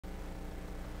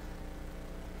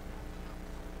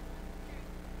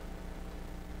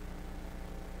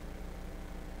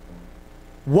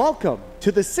Welcome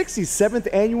to the 67th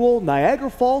Annual Niagara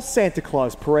Falls Santa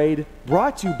Claus Parade,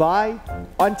 brought to you by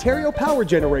Ontario Power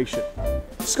Generation,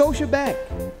 Scotiabank,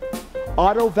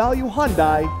 Auto Value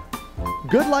Hyundai,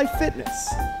 Good Life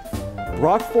Fitness,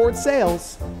 Brock Ford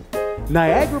Sales,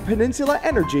 Niagara Peninsula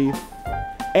Energy,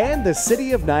 and the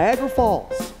City of Niagara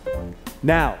Falls.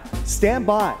 Now, stand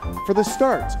by for the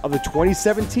start of the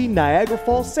 2017 Niagara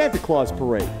Falls Santa Claus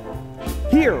Parade.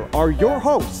 Here are your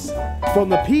hosts from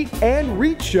the Pete and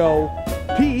Reet Show,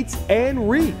 Pete and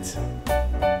Reet.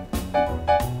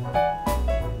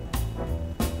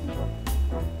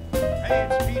 Hey,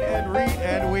 it's Pete and Reet,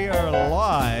 and we are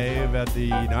live at the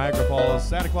Niagara Falls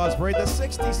Santa Claus Parade, the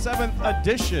 67th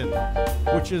edition,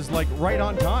 which is like right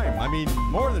on time. I mean,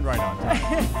 more than right on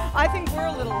time. I think we're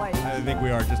a little late. I think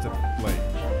we are just a bit late.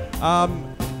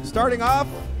 Starting off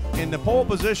in the pole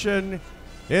position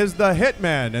is the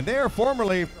Hitmen, and they are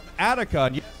formerly from Attica.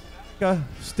 And yes, Attica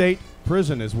State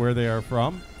Prison is where they are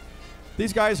from.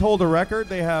 These guys hold a record.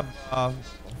 They have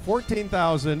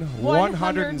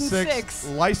 14,106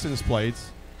 license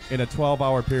plates in a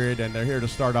 12-hour period, and they're here to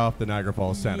start off the Niagara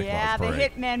Falls Santa Claus Parade. Yeah,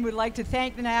 the Hitmen would like to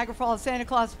thank the Niagara Falls Santa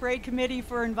Claus Parade Committee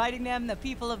for inviting them, the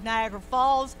people of Niagara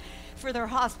Falls for their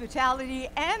hospitality,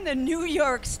 and the New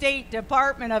York State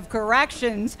Department of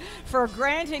Corrections for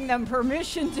granting them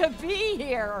permission to be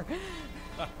here.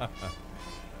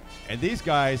 And these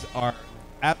guys are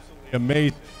absolutely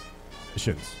amazing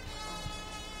musicians.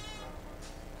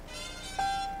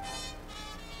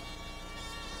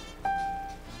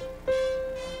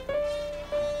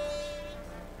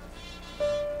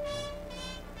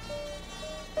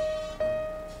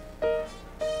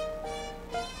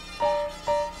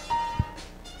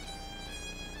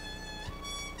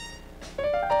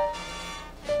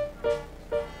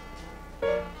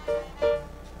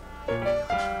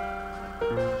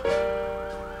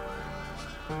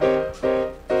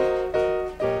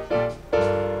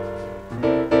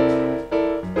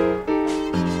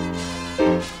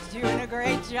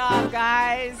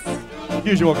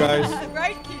 Usual, guys.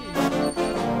 Right, Keith.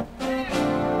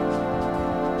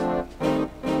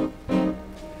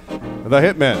 The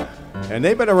Hitmen. And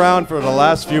they've been around for the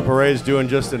last few parades doing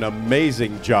just an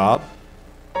amazing job.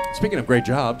 Speaking of great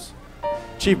jobs,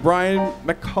 Chief Brian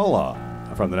McCullough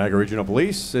from the Niagara Regional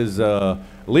Police is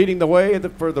leading the way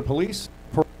for the police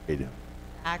parade.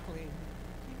 Exactly.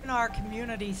 Keeping our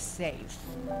community safe.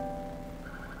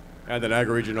 And the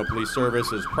Niagara Regional Police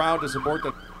Service is proud to support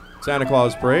the Santa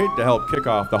Claus Parade to help kick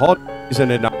off the holiday season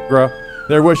in Niagara.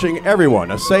 They're wishing everyone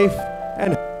a safe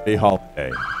and happy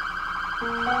holiday.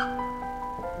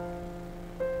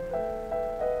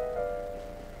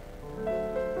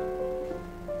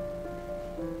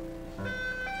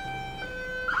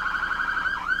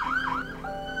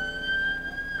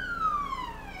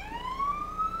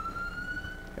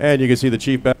 And you can see the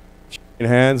chief shaking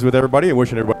hands with everybody and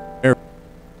wishing everybody Merry.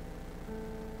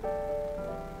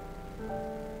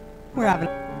 We're having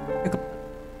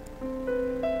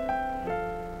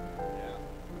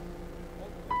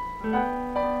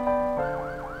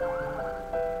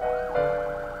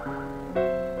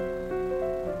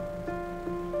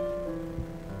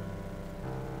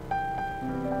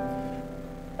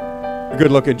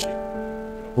good looking chief.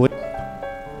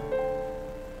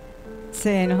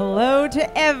 saying hello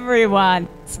to everyone.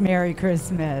 It's Merry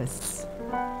Christmas.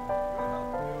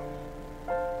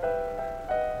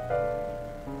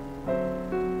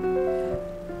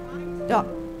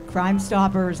 Crime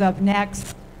Stoppers up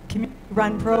next.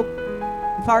 Community-run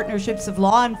program, partnerships of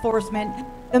law enforcement,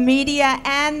 the media,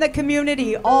 and the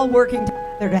community all working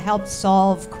together to help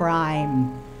solve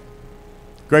crime.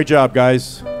 Great job,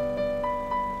 guys.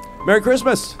 Merry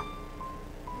Christmas.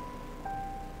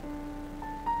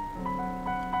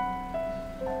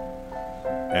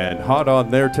 And hot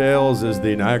on their tails is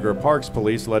the Niagara Parks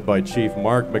Police, led by Chief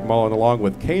Mark McMullen, along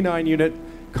with K-9 Unit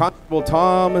Constable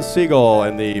Tom Siegel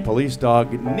and the police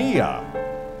dog Nia.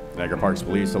 Niagara Parks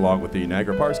Police, along with the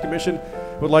Niagara Parks Commission,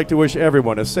 would like to wish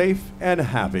everyone a safe and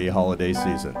happy holiday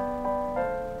season.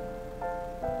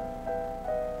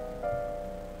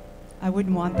 I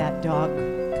wouldn't want that dog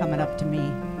coming up to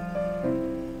me.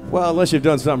 Well, unless you've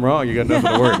done something wrong, you got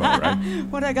nothing to worry about, right?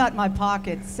 What I got in my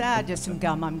pockets, just some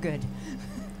gum, I'm good.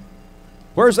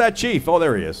 Where's that chief? Oh,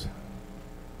 there he is.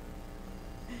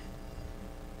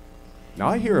 Now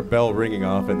I hear a bell ringing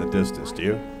off in the distance. Do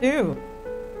you? Do.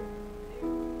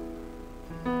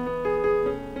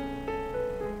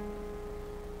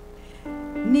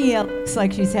 Nia looks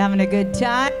like she's having a good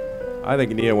time. I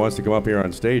think Nia wants to come up here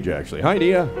on stage, actually. Hi,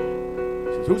 Nia.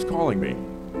 Says, who's calling me?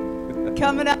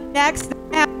 Coming up next,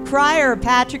 crier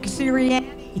Patrick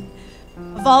Sirianni,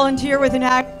 a volunteer with the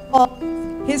Niagara Falls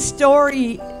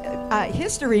History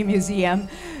Museum,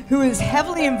 who is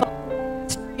heavily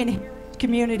involved in the heritage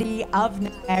community of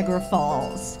Niagara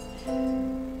Falls.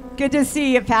 Good to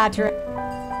see you, Patrick.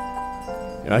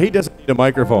 He doesn't need a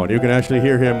microphone. You can actually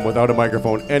hear him without a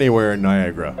microphone anywhere in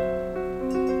Niagara.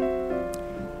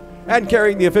 And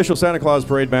carrying the official Santa Claus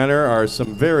Parade banner are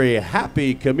some very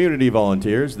happy community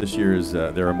volunteers. This year's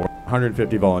there are more than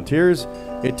 150 volunteers.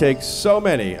 It takes so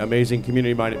many amazing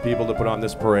community-minded people to put on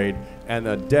this parade and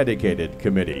a dedicated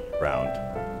committee round.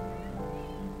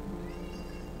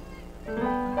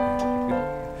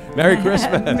 Merry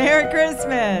Christmas. Merry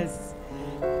Christmas.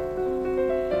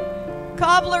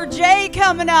 Cobbler Jay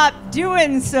coming up,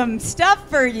 doing some stuff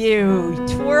for you,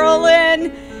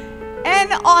 twirling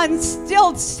and on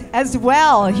stilts as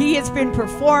well. He has been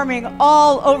performing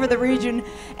all over the region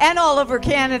and all over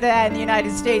Canada and the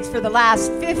United States for the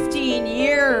last 15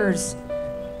 years.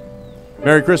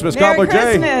 Merry Christmas, Cobbler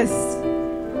Jay. Merry Christmas.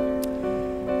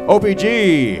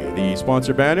 OPG, the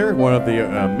sponsor banner, one of the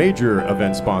major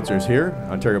event sponsors here.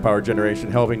 Ontario Power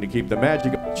Generation helping to keep the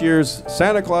magic of this year's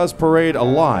Santa Claus Parade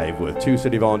alive with 2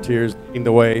 city volunteers leading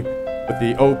the way with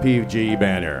the OPG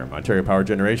banner. Ontario Power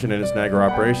Generation and its Niagara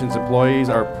operations employees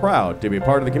are proud to be a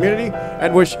part of the community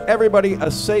and wish everybody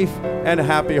a safe and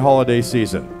happy holiday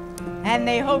season. And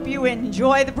they hope you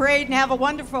enjoy the parade and have a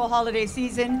wonderful holiday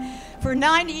season. For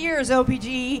 90 years,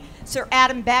 OPG, Sir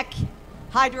Adam Beck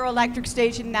Hydroelectric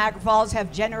Station in Niagara Falls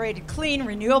have generated clean,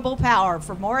 renewable power.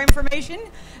 For more information,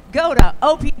 go to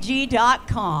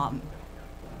opg.com.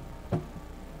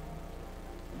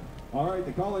 All right,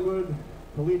 the Collingwood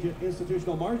Collegiate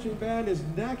Institutional Marching Band is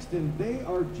next, and they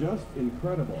are just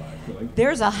incredible, actually.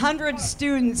 There's 100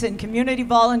 students and community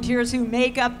volunteers who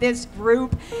make up this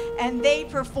group, and they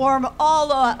perform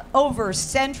all over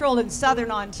central and southern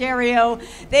Ontario.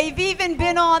 They've even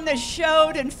been on the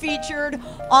show and featured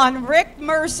on Rick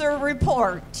Mercer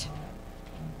Report.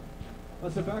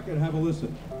 Let's sit back and have a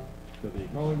listen to the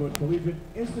Collingwood Collegiate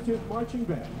Institute Marching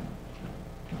Band.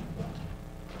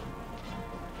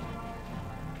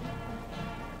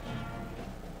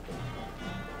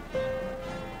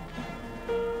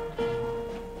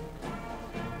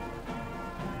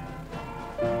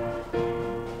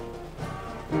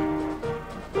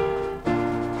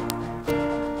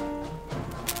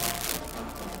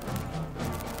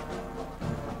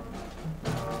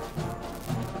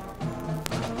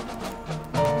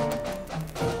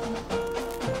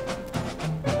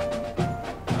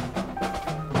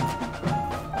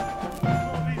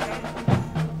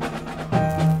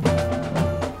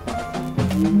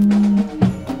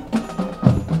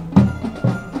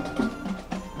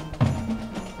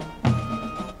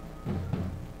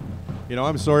 You know,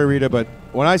 I'm sorry, Rita, but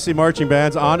when I see marching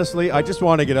bands, honestly, I just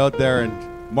want to get out there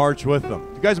and march with them.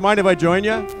 Do you guys mind if I join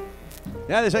you?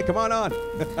 Yeah, they say, come on.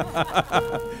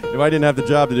 If I didn't have the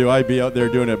job to do, I'd be out there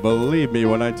doing it. Believe me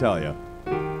when I tell you.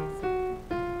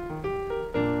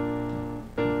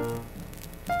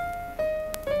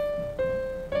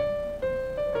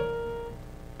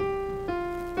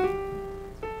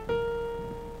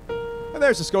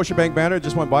 There's the Scotiabank banner.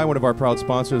 Just went by, one of our proud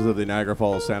sponsors of the Niagara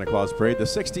Falls Santa Claus Parade, the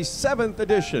 67th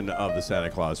edition of the Santa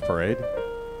Claus Parade.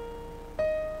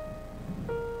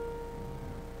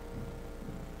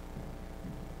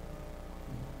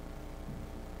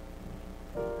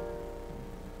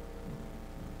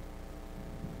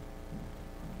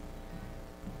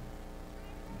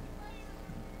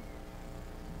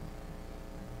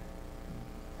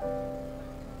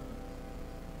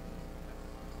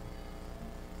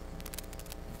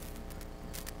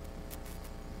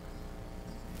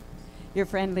 Your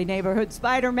friendly neighborhood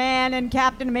Spider-Man and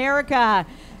Captain America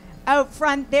out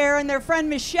front there, and their friend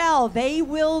Michelle. They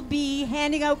will be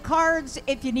handing out cards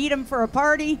if you need them for a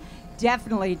party.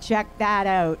 Definitely check that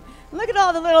out. Look at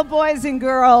all the little boys and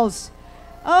girls.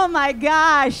 Oh my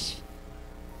gosh.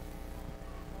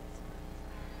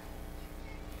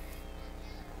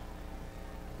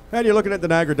 And you're looking at the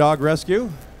Niagara Dog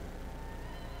Rescue.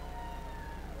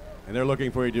 And they're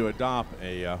looking for you to adopt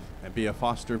and be a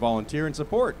foster volunteer in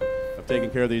support of taking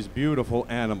care of these beautiful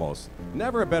animals.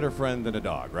 Never a better friend than a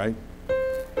dog, right?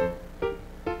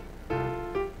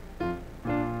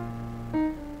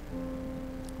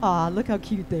 Aw, look how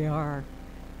cute they are.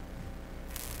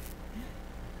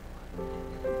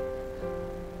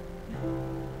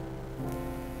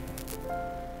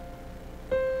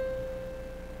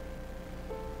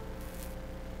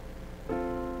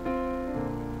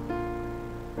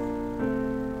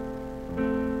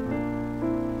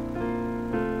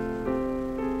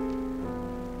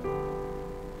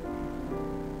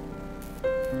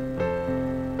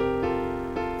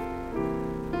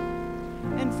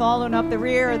 following up the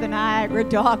rear of the Niagara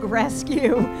Dog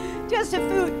Rescue. Just a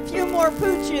few more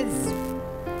pooches.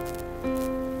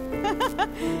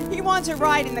 He wants a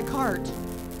ride in the cart.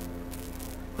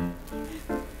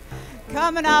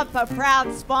 Coming up, a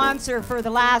proud sponsor for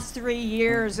the last 3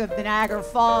 years of the Niagara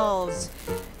Falls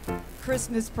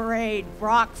Christmas Parade,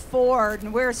 Brock Ford.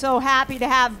 And we're so happy to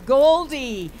have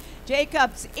Goldie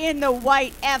Jacobs in the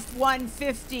white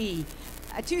F-150,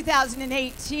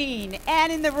 2018.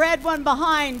 And in the red one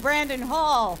behind, Brandon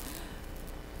Hall.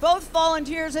 Both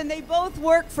volunteers, and they both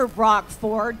work for Brock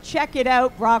Ford. Check it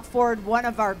out, Brock Ford, one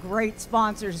of our great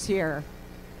sponsors here.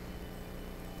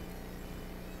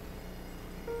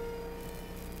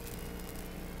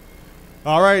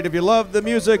 All right, if you love the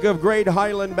music of great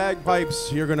Highland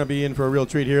bagpipes, you're going to be in for a real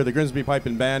treat here. The Grimsby Pipe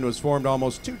and Band was formed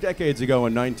almost 2 decades ago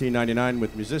in 1999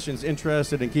 with musicians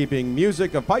interested in keeping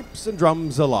music of pipes and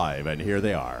drums alive, and here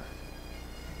they are.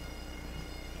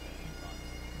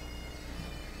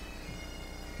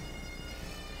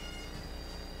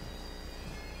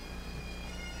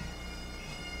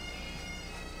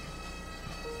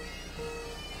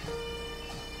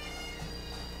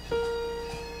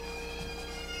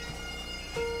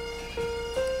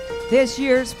 This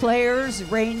year's players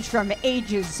range from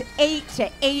ages 8 to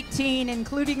 18,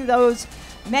 including those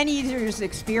many years'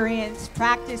 experience.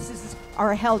 Practices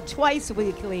are held twice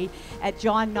weekly at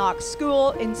John Knox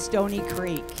School in Stony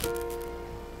Creek.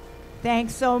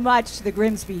 Thanks so much to the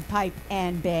Grimsby Pipe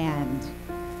and Band.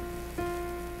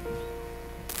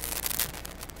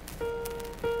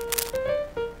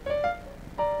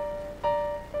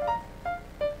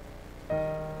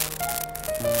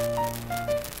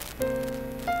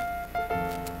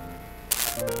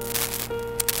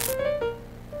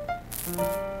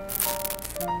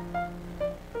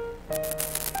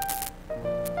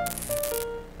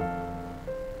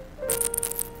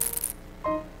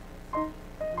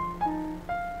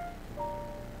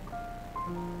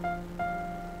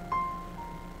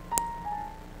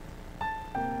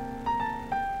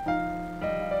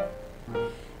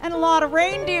 And a lot of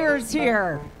reindeers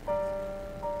here,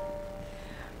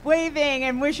 waving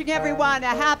and wishing everyone a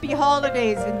happy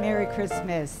holidays and Merry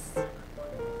Christmas.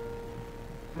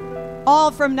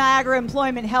 All from Niagara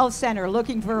Employment Health Center,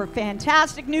 looking for a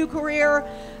fantastic new career,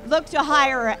 look to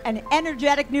hire an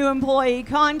energetic new employee,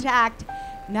 contact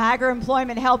Niagara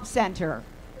Employment Help Center.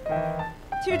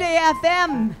 2-Day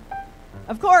FM,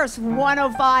 of course,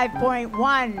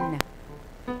 105.1.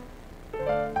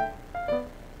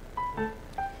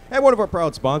 And one of our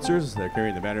proud sponsors, they're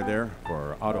carrying the banner there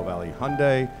for Auto Valley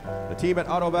Hyundai. The team at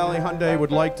Auto Valley Hyundai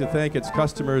would like to thank its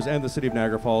customers and the City of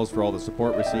Niagara Falls for all the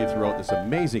support received throughout this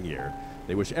amazing year.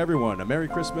 They wish everyone a Merry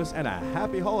Christmas and a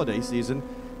happy holiday season.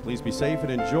 Please be safe and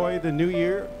enjoy the new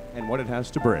year and what it has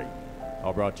to bring.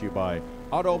 All brought to you by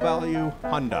Auto Valley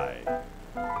Hyundai.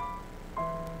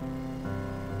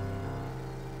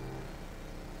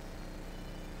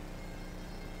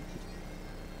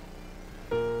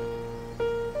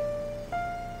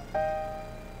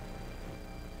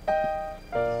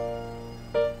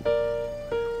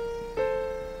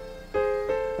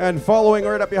 And following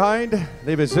right up behind,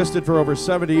 they've existed for over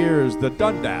 70 years, the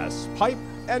Dundas Pipe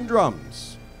and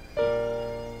Drums.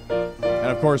 And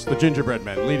of course, the Gingerbread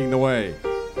Men leading the way.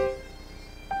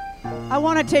 I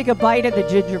want to take a bite of the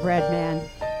gingerbread man.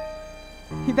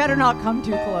 You better not come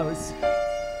too close.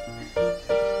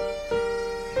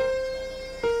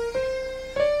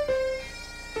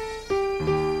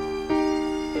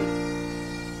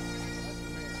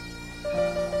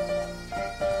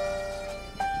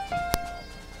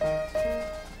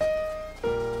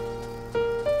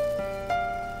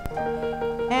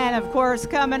 And of course,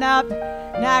 coming up,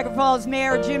 Niagara Falls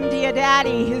Mayor Jim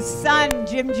Diodati, his son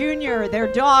Jim Jr.,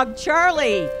 their dog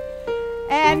Charlie,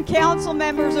 and council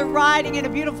members are riding in a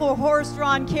beautiful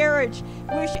horse-drawn carriage.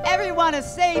 Wish everyone a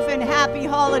safe and happy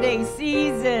holiday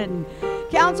season.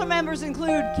 Council members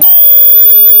include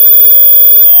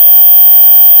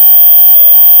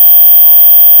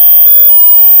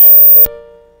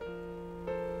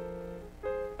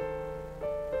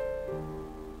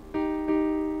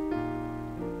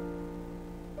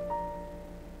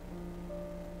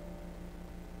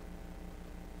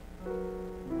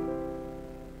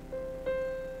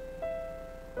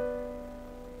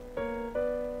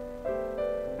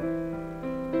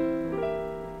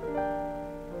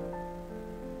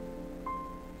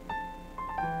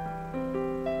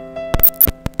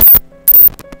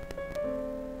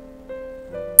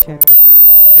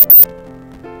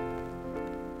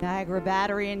Niagara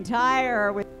Battery and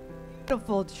Tire with a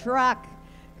beautiful truck.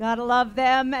 Gotta love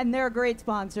them, and they're a great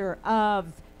sponsor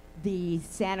of the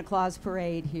Santa Claus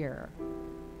Parade here.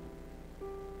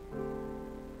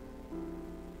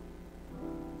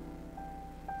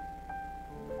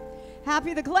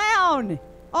 Happy the Clown.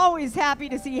 Always happy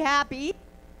to see Happy.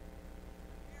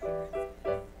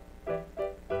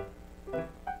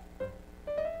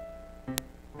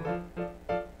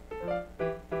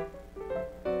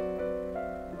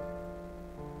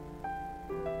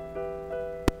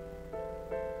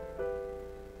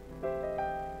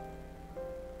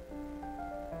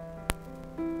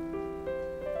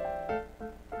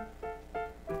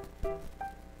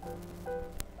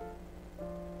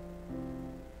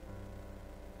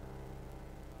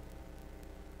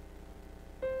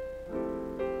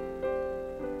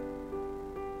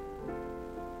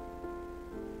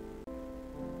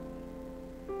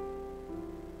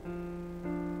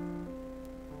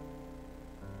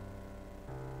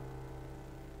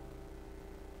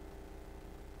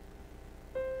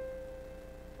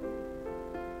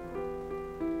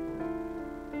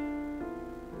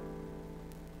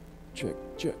 Check,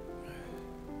 check.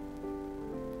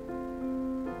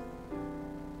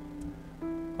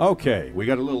 Okay, we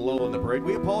got a little lull in the parade.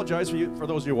 We apologize for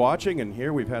those of you watching, and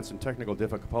here we've had some technical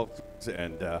difficulties.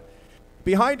 And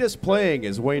behind us playing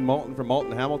is Wayne Moulton from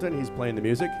Moulton Hamilton. He's playing the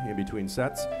music in between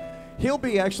sets. He'll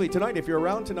be actually tonight. If you're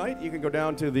around tonight, you can go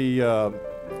down to the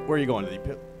where are you going? To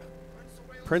the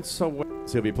Prince of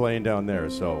Wales. He'll be playing down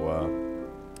there. So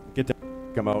get to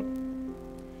come out.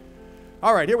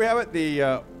 All right, here we have it.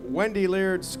 The Wendy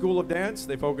Laird School of Dance.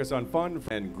 They focus on fun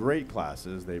and great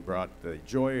classes. They brought the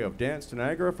joy of dance to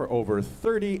Niagara for over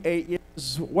 38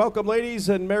 years. Welcome, ladies,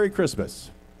 and Merry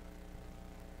Christmas.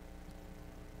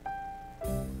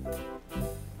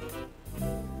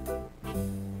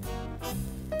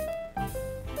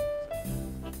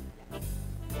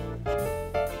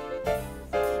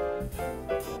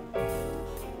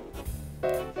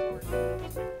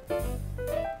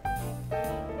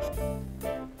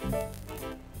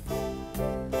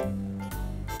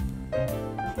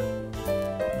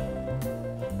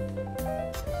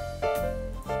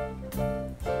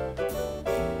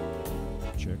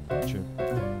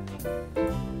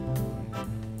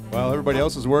 Well, everybody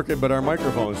else is working but our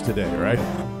microphones today, right?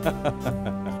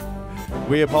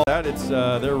 We apologize. It's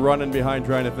they're running behind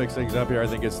trying to fix things up here. I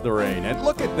think it's the rain. And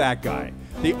look at that guy.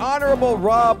 The Honorable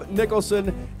Rob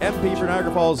Nicholson, MP for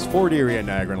Niagara Falls, Fort Erie and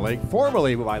Niagara Lake.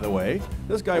 Formerly, by the way,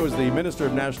 this guy was the Minister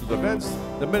of National Defense,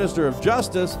 the Minister of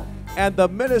Justice, and the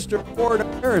Minister of Foreign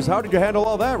Affairs. How did you handle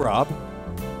all that, Rob?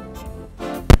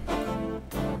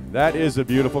 That is a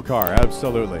beautiful car,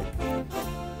 absolutely.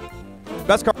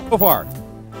 Best car so far.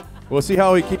 We'll see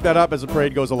how we keep that up as the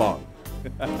parade goes along.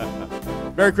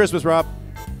 Merry Christmas, Rob.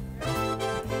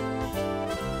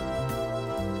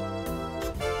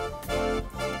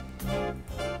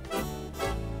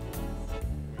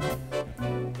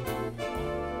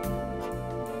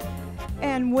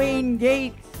 And Wayne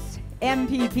Gates,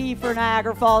 MPP for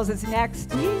Niagara Falls, is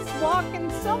next. He's walking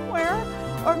somewhere,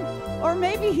 or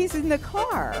maybe he's in the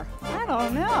car. I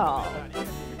don't know.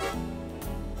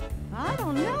 I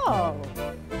don't know.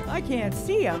 I can't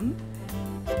see him.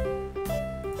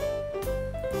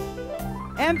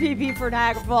 MPP for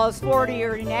Niagara Falls, 40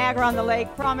 or Niagara on the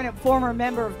Lake, prominent former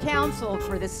member of council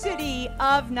for the city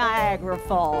of Niagara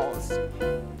Falls.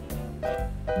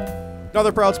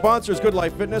 Another proud sponsor is Good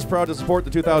Life Fitness, proud to support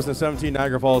the 2017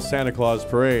 Niagara Falls Santa Claus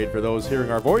Parade. For those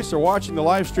hearing our voice or watching the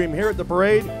live stream here at the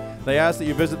parade, they ask that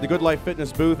you visit the Good Life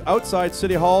Fitness booth outside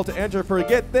City Hall to enter for,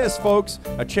 get this, folks,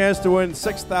 a chance to win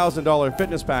 $6,000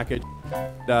 fitness package.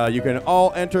 You can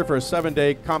all enter for a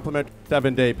 7-day complimentary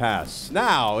 7-day pass.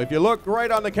 Now, if you look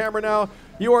right on the camera now,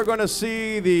 you are going to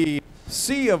see the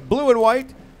sea of blue and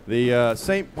white, the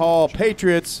St. Paul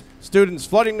Patriots, students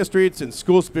flooding the streets in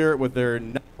school spirit with their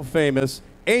now famous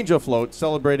angel float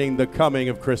celebrating the coming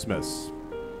of Christmas.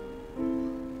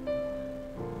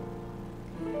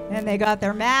 And they got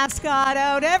their mascot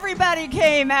out. Everybody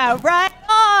came out. Right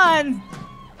on.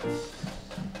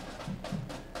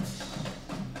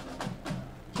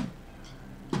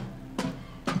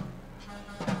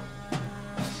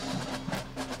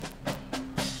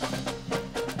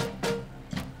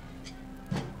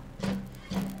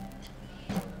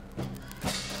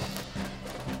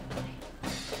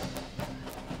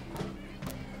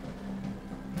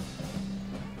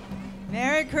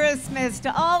 Merry Christmas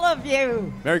to all of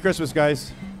you. Merry Christmas,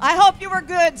 guys. I hope you were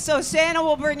good, so Santa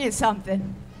will bring you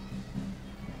something.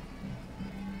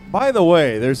 By the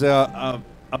way, there's a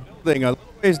building a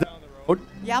little ways down the road.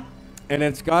 Yep. And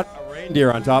it's got a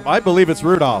reindeer on top. I believe it's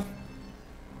Rudolph.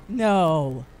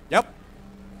 No. Yep.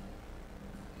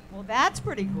 Well, that's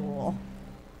pretty cool.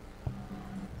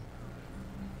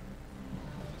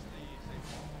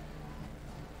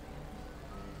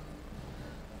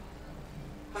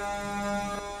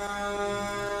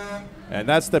 And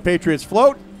that's the Patriots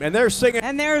float, and they're singing.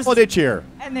 And there's holiday cheer.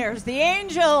 And there's the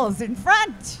Angels in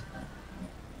front.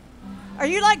 Are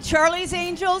you like Charlie's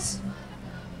Angels?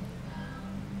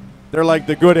 They're like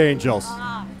the good angels.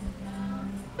 Ah.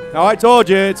 Now I told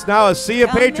you, it's now a sea of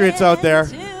Patriots out there.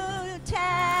 To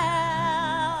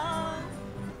town.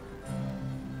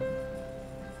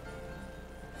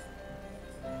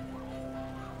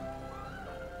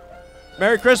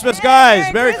 Merry Christmas,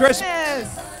 guys. Merry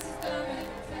Christmas.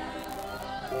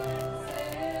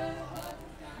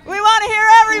 We want to hear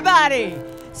everybody.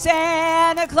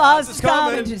 Santa Claus is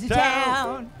coming to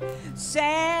town.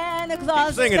 Santa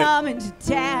Claus is coming to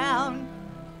town.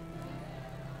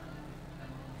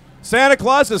 Santa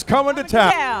Claus is coming to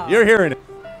town. You're hearing it.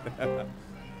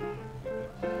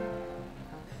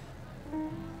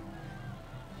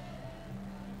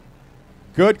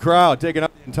 Good crowd taking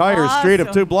up the entire street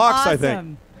of 2 blocks, I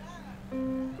think.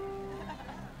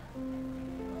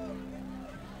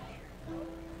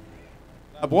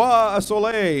 La Bois à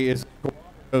Soleil is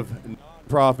a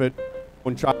non-profit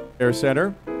child care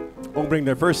center, opening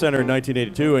their first center in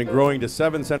 1982 and growing to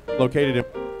 7 centers located in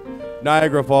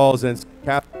Niagara Falls and St.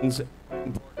 Catharines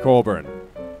and Port Colborne.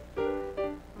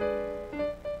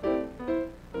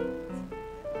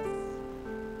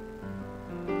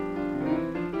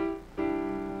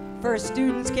 First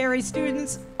students carry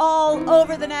students all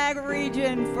over the Niagara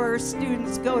region. First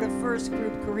students go to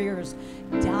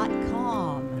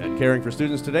firstgroupcareers.com. And caring for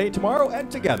students today, tomorrow, and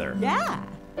together. Yeah.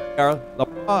 La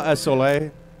Bois à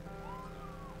Soleil.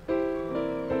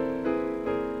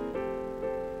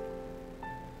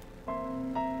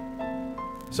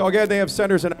 So again, they have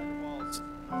centers in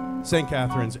St.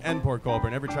 Catharines and Port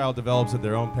Colborne. Every child develops at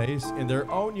their own pace, in their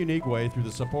own unique way, through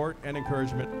the support and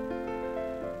encouragement.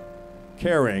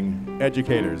 Caring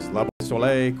educators, La Bois à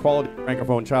Soleil, quality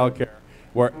francophone childcare,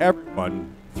 where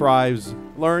everyone thrives,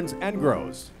 learns, and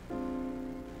grows.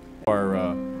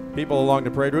 For people along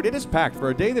the parade route, it is packed. For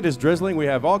a day that is drizzling, we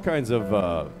have all kinds of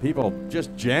people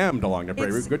just jammed along the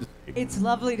parade route. Good to see. It's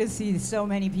lovely to see so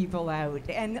many people out,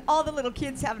 and all the little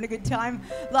kids having a good time.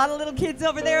 A lot of little kids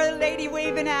over there, the lady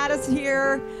waving at us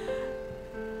here.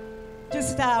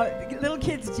 Just little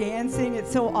kids dancing.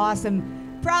 It's so awesome.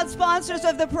 Proud sponsors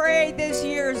of the parade this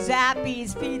year,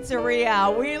 Zappy's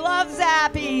Pizzeria. We love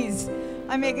Zappy's.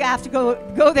 I may have to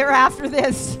go there after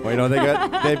this. Well, you know,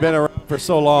 they've been around for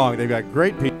so long. They've got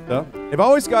great pizza. They've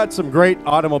always got some great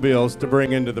automobiles to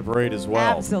bring into the parade as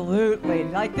well. Absolutely,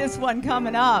 like this one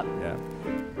coming up. Yeah.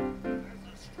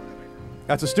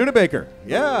 That's a Studebaker.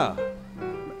 Yeah.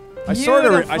 I sort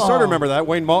of remember that.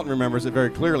 Wayne Malton remembers it very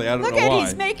clearly. I don't know why. Look at,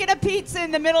 he's making a pizza in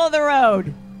the middle of the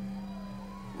road.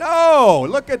 No,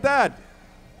 look at that.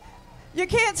 You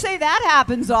can't say that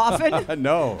happens often.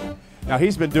 No. Now,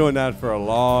 he's been doing that for a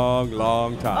long,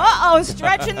 long time. Uh-oh,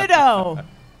 stretching the dough.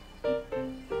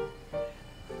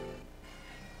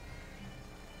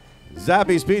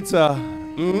 Zappy's Pizza,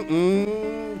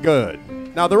 good.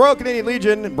 Now, the Royal Canadian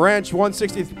Legion, Branch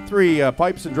 163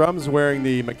 Pipes and Drums, wearing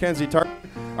the Mackenzie tartan,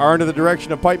 are under the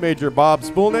direction of Pipe Major Bob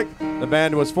Spulnick. The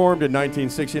band was formed in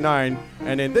 1969,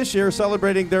 and in this year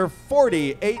celebrating their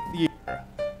 48th year.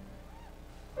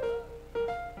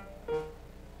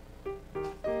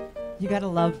 You gotta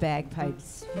love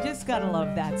bagpipes. You just gotta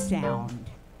love that sound.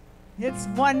 It's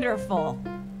wonderful.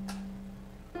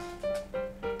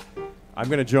 I'm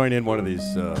going to join in one of these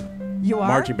you are?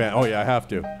 marching band. Oh, yeah, I have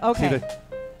to. Okay.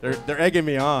 See, they're egging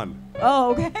me on.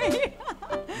 Oh, okay.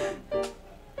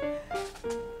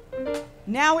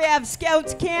 Now we have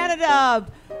Scouts Canada.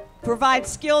 Provides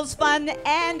skills, fun,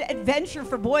 and adventure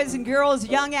for boys and girls,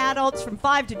 young adults from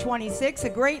 5 to 26. A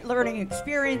great learning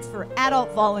experience for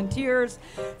adult volunteers.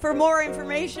 For more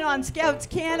information on Scouts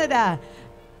Canada,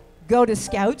 go to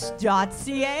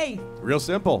scouts.ca. Real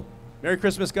simple. Merry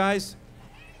Christmas, guys.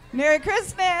 Merry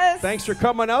Christmas. Thanks for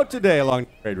coming out today along the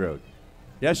parade road.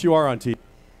 Yes, you are on TV.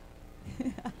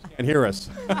 And hear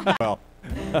us. Well.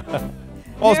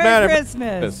 Merry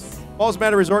Christmas. Falls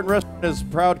Manor Resort and Restaurant is a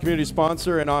proud community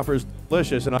sponsor and offers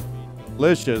delicious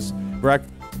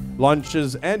breakfast,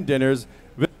 lunches, and dinners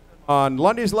on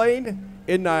Lundy's Lane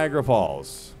in Niagara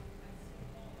Falls.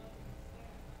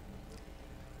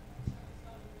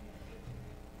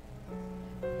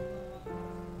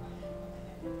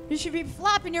 You should be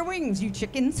flapping your wings, you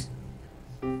chickens.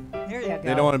 There you go.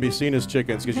 They don't want to be seen as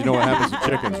chickens because you know what happens to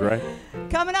chickens, right?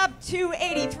 Coming up,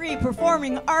 283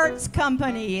 Performing Arts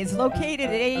Company is located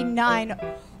at 89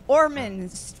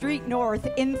 Ormond Street North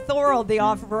in Thorold. They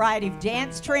offer a variety of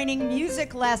dance training,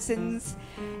 music lessons,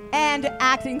 and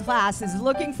acting classes.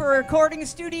 Looking for a recording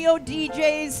studio,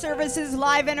 DJs, services,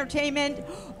 live entertainment,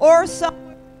 or some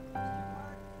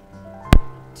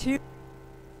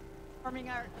performing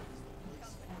arts.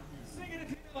 Sing it if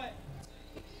you know it.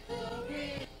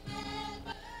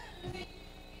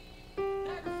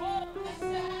 Niagara Falls.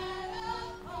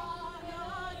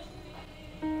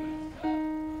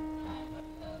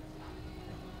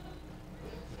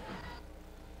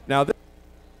 Now this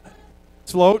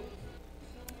float,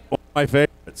 one of my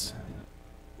favorites.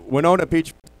 Winona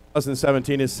Beach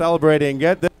 2017 is celebrating,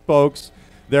 get this folks,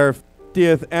 their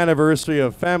 50th anniversary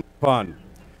of family fun.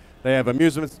 They have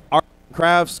amusements, art,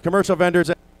 crafts, commercial vendors,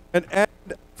 and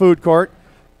food court.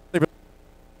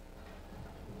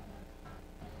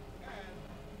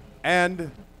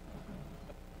 And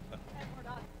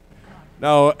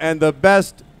no, and the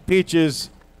best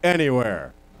peaches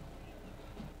anywhere.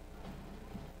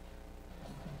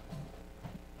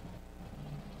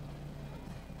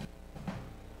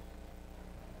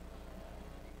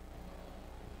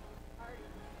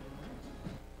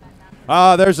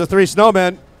 Ah, there's the three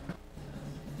snowmen.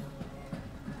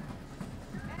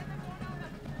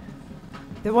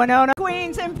 The Winona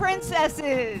Queens and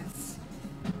Princesses.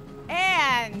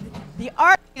 And the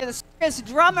art of the circus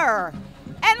drummer.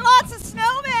 And lots of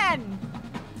snowmen.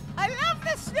 I love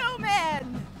the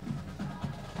snowmen.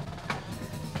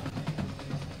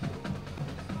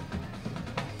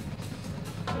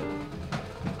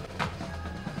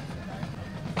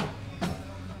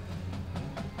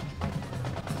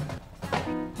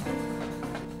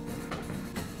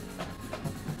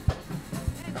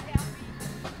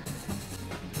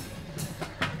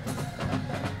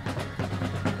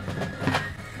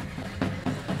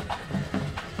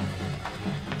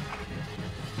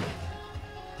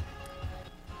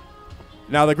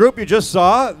 Now, the group you just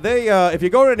saw, they, if you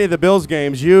go to any of the Bills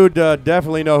games, you'd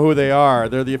definitely know who they are.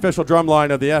 They're the official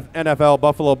drumline of the NFL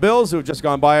Buffalo Bills, who've just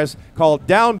gone by us, called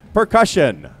Down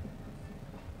Percussion.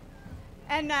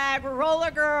 And Niagara Roller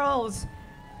Girls.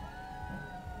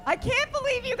 I can't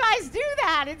believe you guys do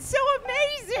that. It's so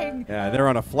amazing. Yeah, they're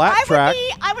on a flat track.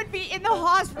 I would be in the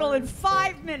hospital in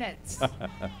 5 minutes.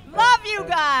 Love you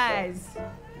guys.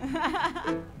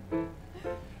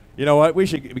 You know what? We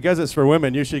should, because it's for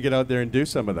women, you should get out there and do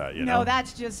some of that, you know? No,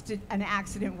 that's just an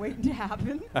accident waiting to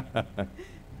happen.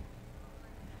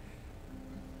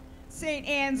 St.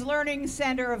 Anne's Learning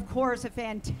Center, of course, a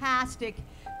fantastic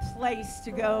place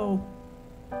to go.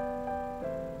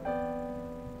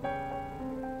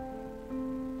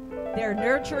 They're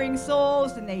nurturing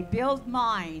souls and they build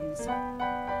minds.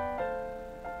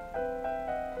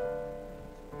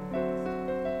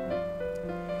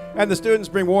 And the students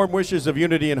bring warm wishes of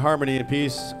unity and harmony and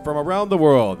peace from around the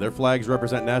world. Their flags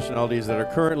represent nationalities that are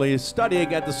currently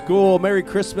studying at the school. Merry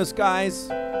Christmas, guys.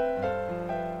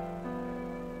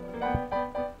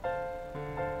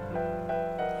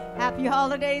 Happy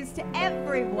holidays to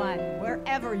everyone,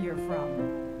 wherever you're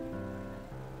from.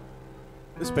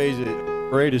 This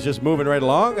parade is just moving right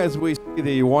along as we see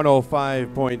the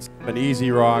 105.7 Easy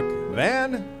Rock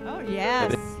van. Oh,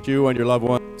 yes. And you and your loved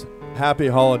ones, happy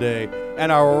holiday and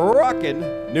a rockin'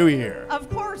 new year. Of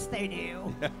course they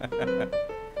do.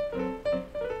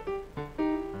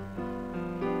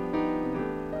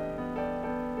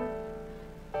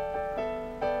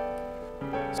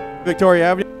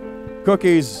 Victoria Avenue,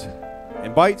 cookies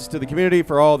and bites to the community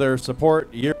for all their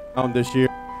support year-round this year.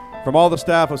 From all the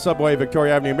staff of Subway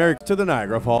Victoria Avenue, Merry to the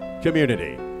Niagara Falls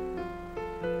community.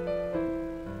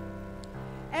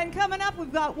 And coming up,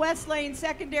 we've got West Lane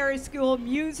Secondary School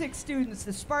music students.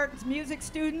 The Spartans music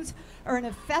students are in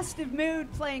a festive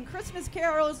mood playing Christmas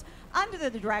carols under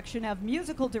the direction of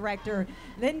musical director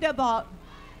Linda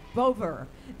Bover.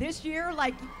 This year,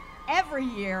 like every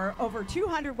year, over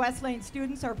 200 West Lane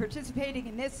students are participating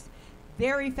in this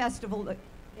very festival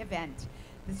event.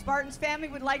 The Spartans family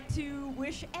would like to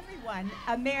wish everyone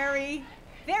a very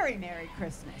Merry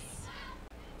Christmas.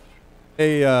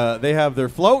 They have their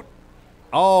float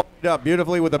all lit up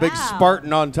beautifully with a big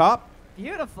Spartan on top.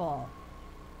 Beautiful.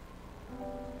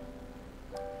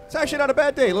 It's actually not a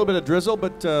bad day. A little bit of drizzle,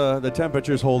 but the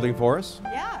temperature's holding for us.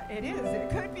 Yeah, it is. It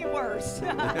could be worse.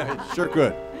 Yeah, it sure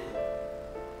could.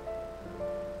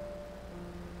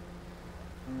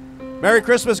 Merry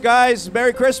Christmas, guys.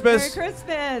 Merry Christmas. Merry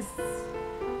Christmas.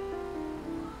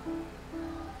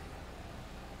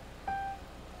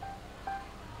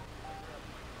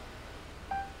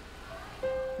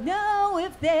 Know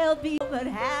if there'll be, but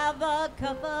have a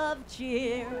cup of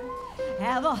cheer.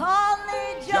 Have a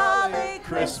holly jolly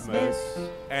Christmas.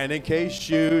 And in case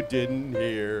you didn't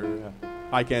hear,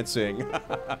 I can't sing.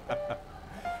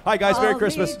 Hi, guys. Merry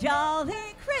Christmas.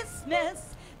 Jolly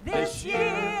Christmas this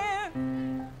year.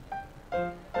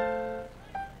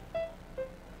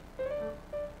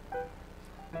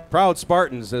 Proud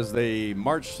Spartans as they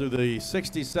march through the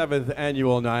 67th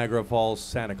annual Niagara Falls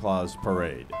Santa Claus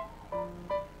Parade.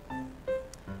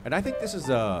 And I think this is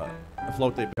a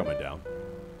float they've coming down.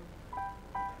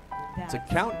 It's a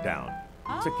countdown.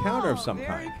 It's a counter of some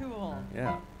kind. Very cool.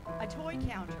 Yeah. A toy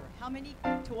counter. How many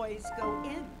toys go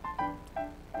in?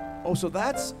 Oh, so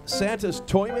that's Santa's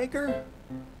toy maker?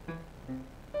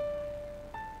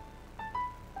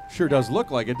 Sure does look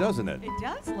like it, doesn't it? It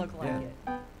does look like it.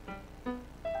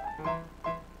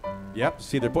 Yep,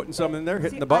 see they're putting some in there,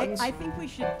 hitting See, the buttons. I think we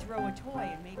should throw a toy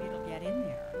and maybe it'll get in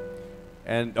there.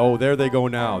 And oh, there they go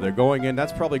now. They're going in.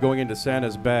 That's probably going into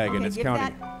Santa's bag, and Okay, it's give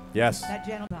counting. Yes. That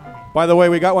gentle guy. By the way,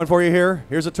 we got one for you here.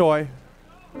 Here's a toy.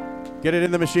 Get it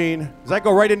in the machine. Does that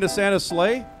go right into Santa's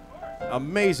sleigh?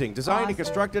 Amazing. Designed and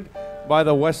constructed by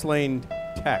the West Lane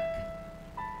Tech.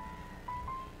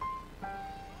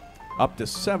 Up to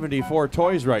 74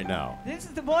 toys right now. This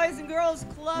is the Boys and Girls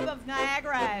Club of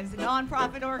Niagara, is a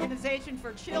nonprofit organization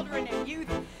for children and youth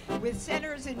with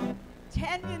centers in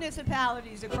 10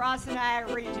 municipalities across the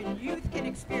Niagara region. Youth can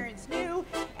experience new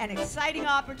and exciting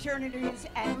opportunities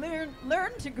and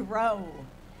learn to grow.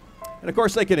 And of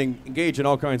course, they can engage in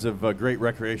all kinds of great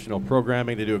recreational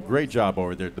programming. They do a great job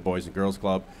over there at the Boys and Girls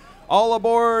Club. All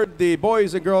aboard the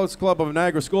Boys and Girls Club of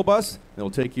Niagara school bus. It'll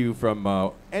take you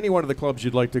from any one of the clubs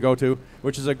you'd like to go to,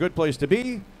 which is a good place to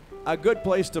be, a good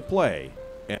place to play,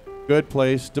 and a good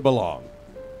place to belong.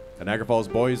 The Niagara Falls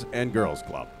Boys and Girls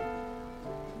Club.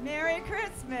 Merry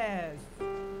Christmas!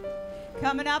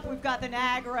 Coming up, we've got the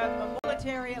Niagara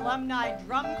Military Alumni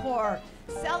Drum Corps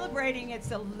celebrating its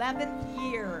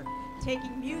 11th year,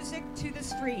 taking music to the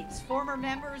streets. Former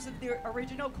members of the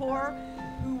original corps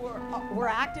who were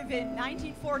active in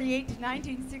 1948 to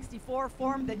 1964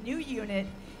 formed the new unit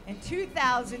in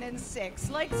 2006.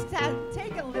 Let's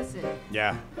take a listen.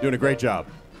 Yeah, doing a great job.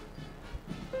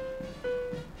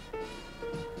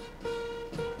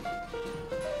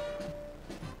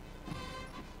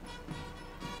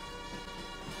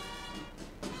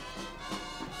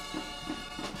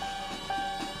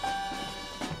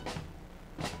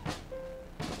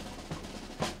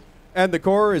 And the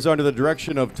corps is under the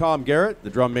direction of Tom Garrett. The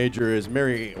drum major is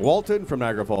Mary Walton from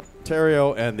Niagara Falls,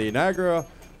 Ontario, and the Niagara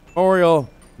Memorial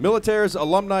Militaires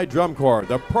Alumni Drum Corps,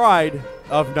 the pride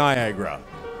of Niagara.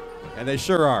 And they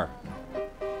sure are.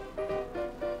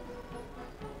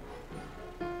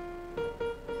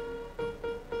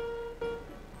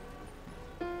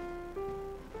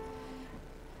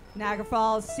 Niagara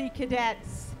Falls Sea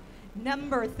Cadets,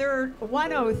 number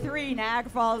 103 Niagara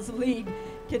Falls League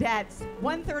Cadets,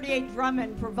 138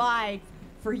 Drummond provide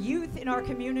for youth in our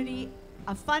community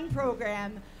a fun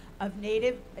program of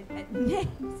Navy-related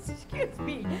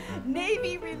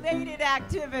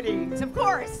activities. Of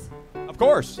course. Of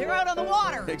course. They're out on the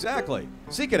water. Exactly.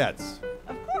 Sea Cadets.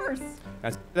 Of course.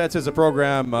 Sea Cadets is a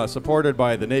program supported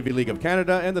by the Navy League of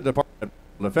Canada and the Department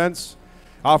of Defense.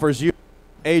 Offers youth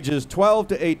ages 12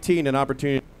 to 18 an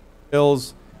opportunity to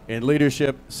skills in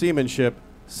leadership, seamanship,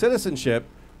 citizenship,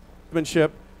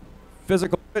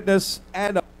 physical fitness,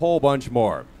 and a whole bunch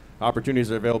more.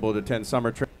 Opportunities are available to attend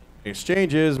summer training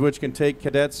exchanges, which can take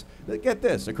cadets, get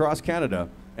this, across Canada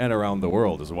and around the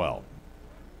world as well.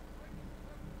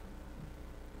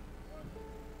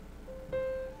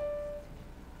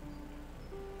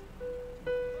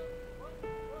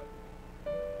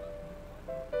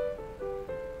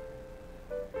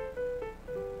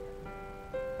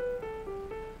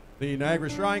 The Niagara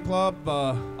Shrine Club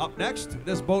up next.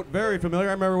 This boat, very familiar.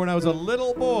 I remember when I was a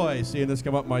little boy seeing this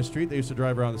come up my street. They used to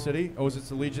drive around the city. Owes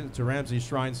its allegiance to Ramsay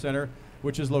Shrine Center,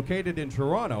 which is located in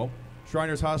Toronto.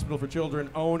 Shriners Hospital for Children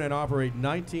own and operate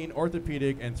 19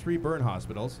 orthopedic and 3 burn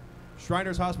hospitals.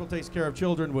 Shriners Hospital takes care of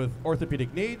children with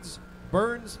orthopedic needs,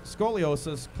 burns,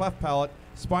 scoliosis, cleft palate,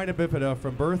 spina bifida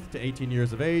from birth to 18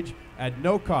 years of age at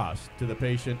no cost to the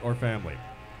patient or family.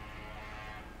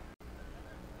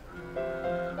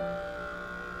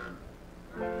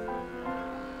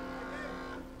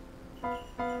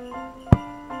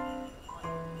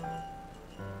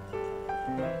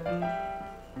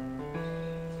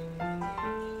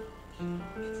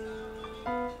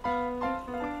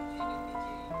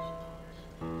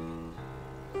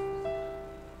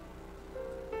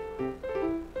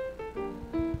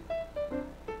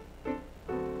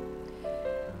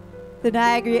 The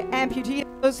Niagara Amputee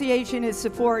Association is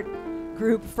support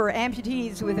group for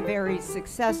amputees with a very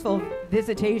successful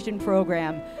visitation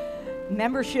program.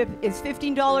 Membership is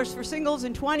 $15 for singles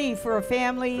and $20 for a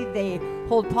family. They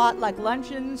hold potluck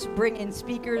luncheons, bring in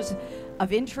speakers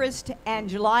of interest, and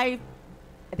they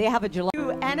have a July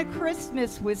and a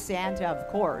Christmas with Santa, of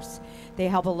course. They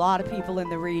help a lot of people in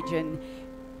the region.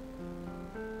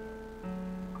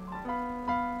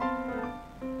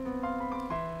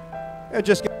 And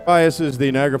just getting by us is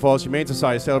the Niagara Falls Humane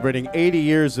Society celebrating 80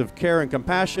 years of care and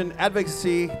compassion,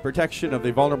 advocacy, protection of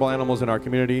the vulnerable animals in our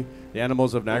community. The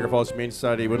animals of Niagara Falls Humane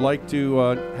Society would like to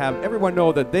have everyone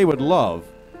know that they would love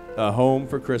a home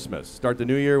for Christmas. Start the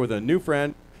new year with a new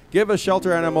friend. Give a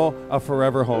shelter animal a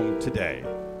forever home today.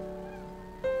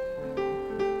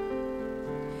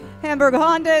 Hamburg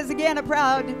Honda is again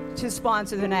proud to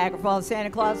sponsor the Niagara Falls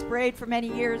Santa Claus Parade. For many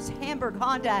years, Hamburg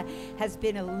Honda has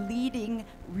been a leading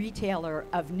retailer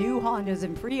of new Hondas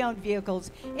and pre-owned vehicles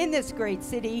in this great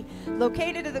city.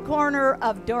 Located at the corner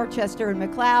of Dorchester and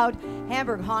McLeod,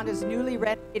 Hamburg Honda's newly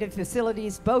renovated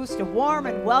facilities boast a warm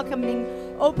and welcoming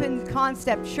open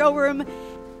concept showroom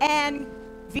and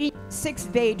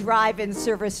 6-bay drive-in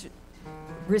service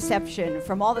reception.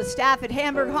 From all the staff at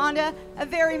Hamburg Honda, a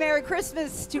very Merry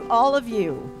Christmas to all of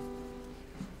you.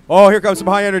 Oh, here comes some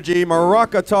high energy.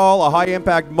 Maracatol, a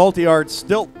high-impact multi-art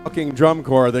stilt-walking drum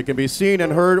corps that can be seen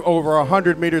and heard over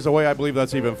 100 meters away. I believe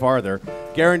that's even farther.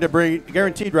 Guaranteed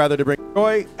to bring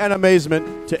joy and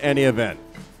amazement to any event.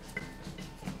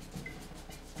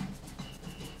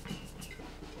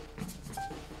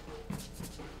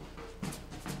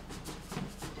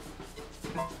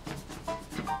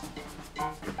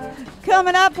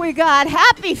 Coming up, we got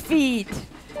Happy Feet.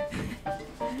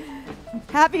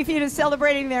 Happy Feet is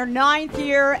celebrating their 9th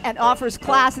year and offers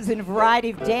classes in a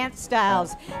variety of dance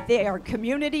styles. They are a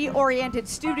community-oriented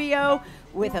studio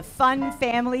with a fun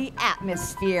family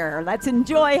atmosphere. Let's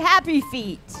enjoy Happy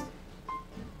Feet.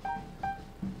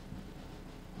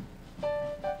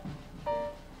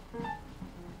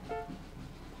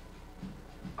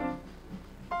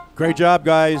 Great job,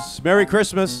 guys. Merry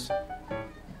Christmas.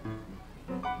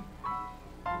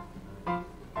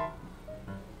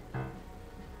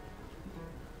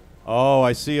 Oh,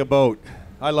 I see a boat.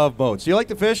 I love boats. You like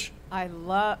to fish? I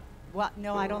love, well,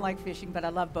 no, I don't like fishing, but I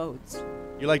love boats.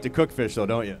 You like to cook fish, though,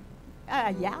 don't you?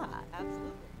 Yeah,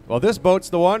 absolutely. Well, this boat's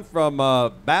the one from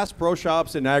Bass Pro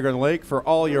Shops in Niagara Lake for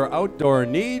all your outdoor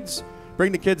needs.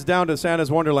 Bring the kids down to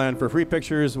Santa's Wonderland for free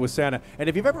pictures with Santa. And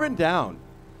if you've ever been down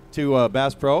to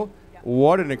Bass Pro,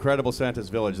 what an incredible Santa's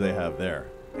Village they have there.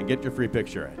 And get your free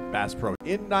picture at Bass Pro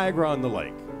in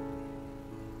Niagara-on-the-Lake.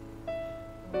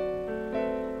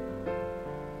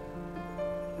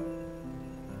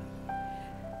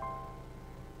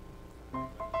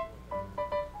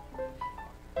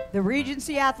 The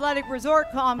Regency Athletic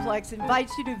Resort Complex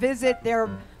invites you to visit their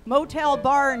motel,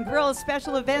 bar, and grill,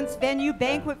 special events venue,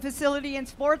 banquet facility, and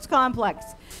sports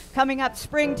complex. Coming up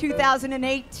spring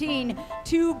 2018,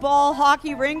 2 ball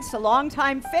hockey rinks, a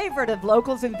longtime favorite of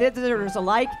locals and visitors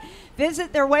alike.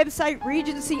 Visit their website,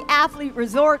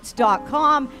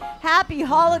 regencyathleteresorts.com. Happy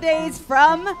holidays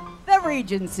from the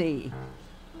Regency.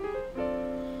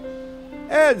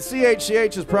 And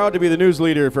CHCH is proud to be the news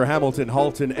leader for Hamilton,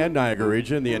 Halton, and Niagara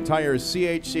region. The entire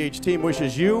CHCH team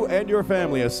wishes you and your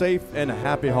family a safe and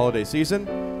happy holiday season.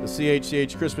 The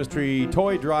CHCH Christmas Tree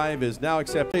Toy Drive is now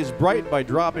accepted. It's bright by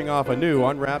dropping off a new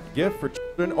unwrapped gift for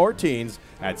children or teens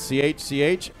at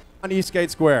CHCH on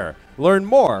Eastgate Square. Learn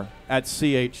more at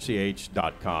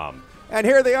chch.com. And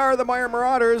here they are, the Meyer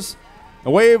Marauders.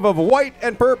 A wave of white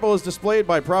and purple is displayed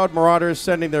by proud Marauders,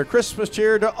 sending their Christmas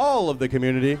cheer to all of the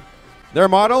community. Their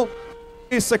motto,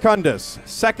 Secundus,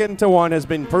 second to one, has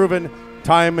been proven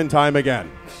time and time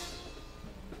again.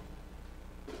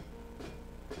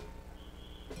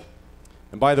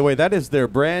 And by the way, that is their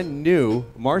brand new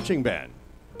marching band.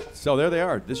 So there they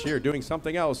are this year doing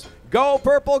something else. Go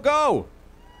Purple, go!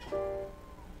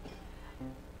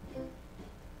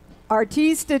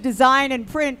 Artista Design and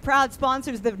Print, proud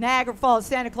sponsors of the Niagara Falls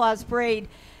Santa Claus Parade,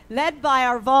 led by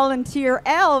our volunteer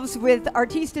elves with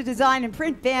Artista Design and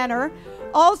Print banner.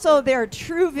 Also, they're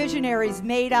true visionaries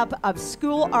made up of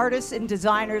school artists and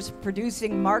designers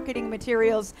producing marketing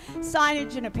materials,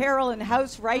 signage, and apparel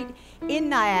in-house right in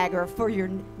Niagara. For your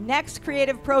next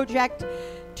creative project,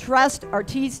 trust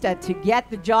Artista to get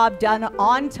the job done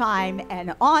on time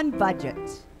and on budget.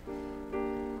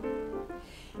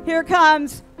 Here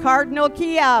comes Cardinal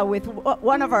Kia with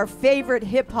one of our favorite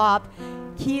hip-hop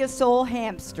Kia Soul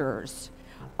hamsters,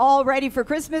 all ready for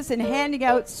Christmas and handing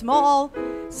out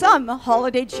some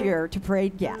holiday cheer to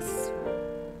parade guests.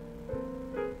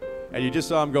 And you just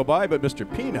saw him go by, but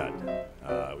Mr. Peanut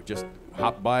just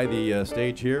hopped by the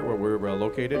stage here where we're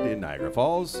located in Niagara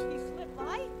Falls. He slipped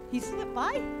by? He slipped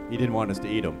by? He didn't want us to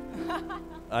eat them.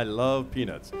 I love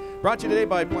peanuts. Brought to you today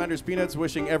by Planters Peanuts,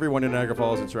 wishing everyone in Niagara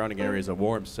Falls and surrounding areas a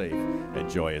warm, safe, and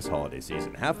joyous holiday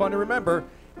season. Have fun, and remember,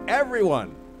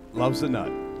 everyone loves a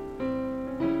nut.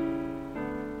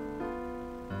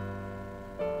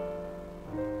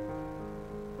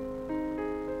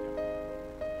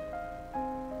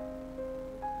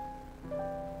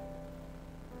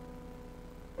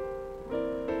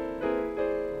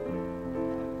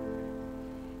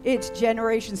 It's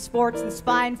Generation Sports and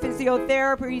Spine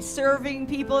Physiotherapy, serving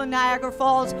people in Niagara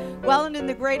Falls, well and in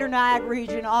the greater Niagara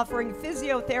region, offering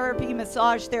physiotherapy,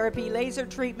 massage therapy, laser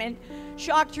treatment,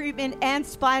 shock treatment, and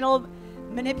spinal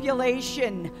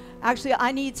manipulation. Actually,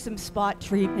 I need some spot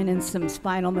treatment and some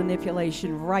spinal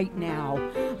manipulation right now.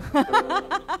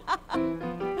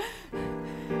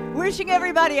 Wishing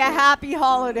everybody a happy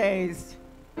holidays.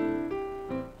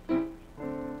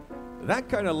 That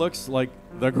kind of looks like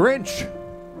the Grinch.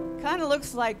 Kind of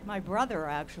looks like my brother,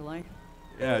 actually.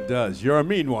 Yeah, it does. You're a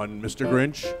mean one, Mr.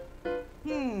 Grinch.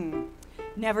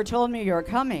 Never told me you were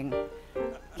coming.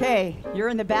 Okay, you're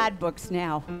in the bad books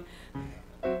now.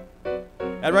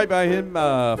 And right by him,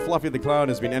 Fluffy the Clown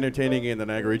has been entertaining in the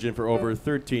Niagara region for over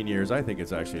 13 years. I think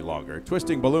it's actually longer.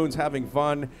 Twisting balloons, having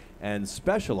fun, and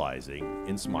specializing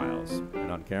in smiles.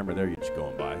 And on camera there, you're just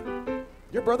going by.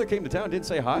 Your brother came to town, didn't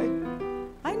say hi?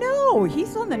 I know,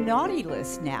 he's on the naughty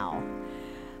list now.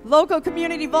 Local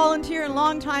community volunteer and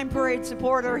longtime parade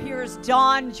supporter, here's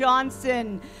Don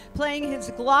Johnson playing his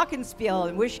glockenspiel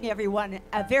and wishing everyone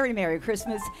a very Merry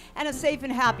Christmas and a safe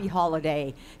and happy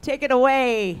holiday. Take it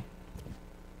away.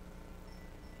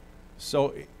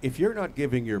 So, if you're not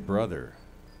giving your brother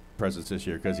presents this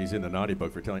year because he's in the naughty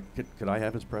book for telling, could I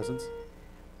have his presents?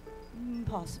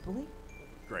 Possibly.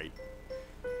 Great.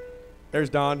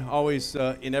 There's Don, always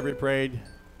in every parade.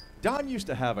 Don used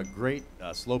to have a great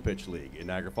slow pitch league in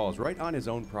Niagara Falls, right on his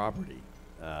own property,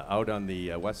 out on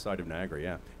the west side of Niagara.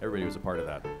 Yeah, everybody was a part of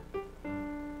that.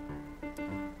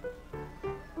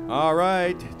 All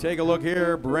right, take a look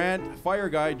here. Brant, fire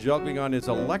guy, juggling on his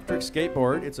electric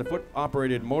skateboard. It's a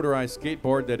foot-operated motorized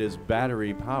skateboard that is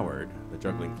battery-powered. The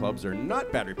juggling clubs are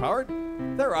not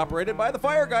battery-powered. They're operated by the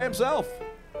fire guy himself.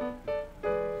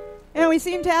 And we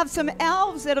seem to have some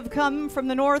elves that have come from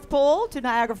the North Pole to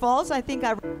Niagara Falls. I think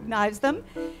I recognize them.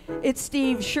 It's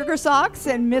Steve Sugarsocks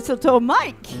and Mistletoe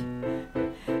Mike.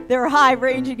 They're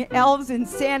high-ranging elves in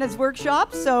Santa's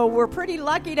workshop, so we're pretty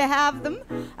lucky to have them.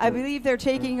 I believe they're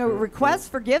taking a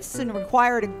request for gifts and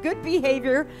required a good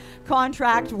behavior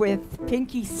contract with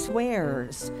Pinky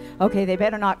Swears. Okay, they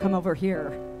better not come over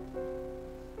here.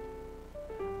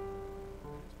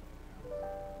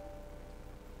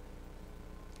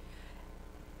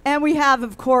 And we have,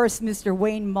 of course, Mr.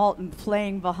 Wayne Malton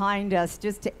playing behind us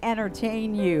just to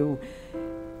entertain you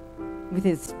with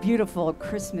his beautiful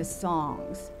Christmas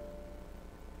songs.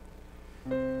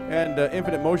 And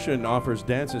Infinite Motion offers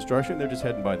dance instruction. They're just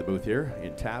heading by the booth here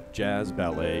in tap, jazz,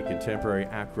 ballet, contemporary,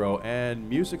 acro, and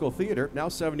musical theater. Now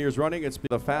 7 years running, it's been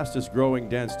the fastest growing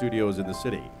dance studios in the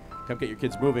city. Come get your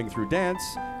kids moving through dance.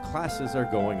 Classes are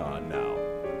going on now.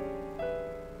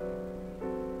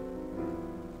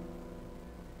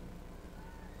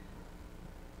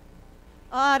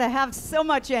 To have so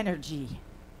much energy.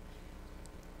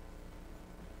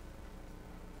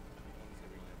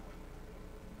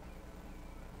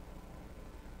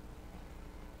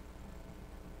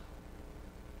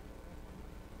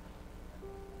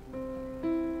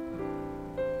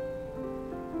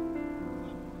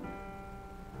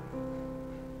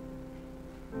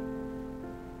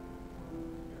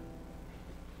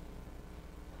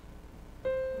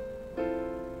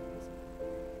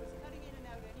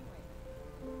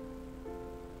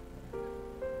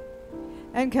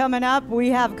 And coming up, we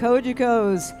have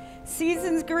Kojiko's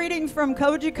Season's Greetings from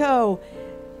Kojiko,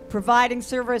 providing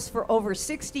service for over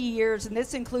 60 years, and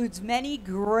this includes many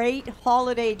great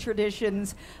holiday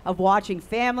traditions of watching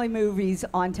family movies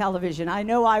on television. I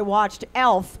know I watched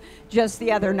Elf just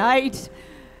the other night,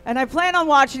 and I plan on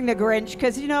watching The Grinch,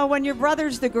 because, you know, when your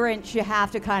brother's the Grinch, you have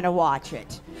to kind of watch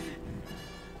it.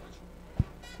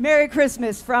 Merry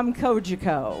Christmas from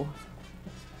Kojiko.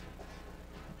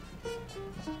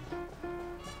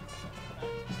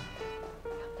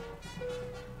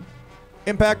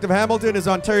 Impact of Hamilton is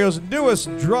Ontario's newest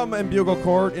drum and bugle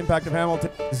corps. Impact of Hamilton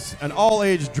is an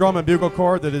all-age drum and bugle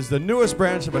corps that is the newest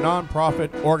branch of a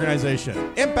non-profit organization,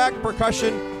 Impact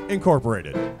Percussion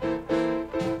Incorporated.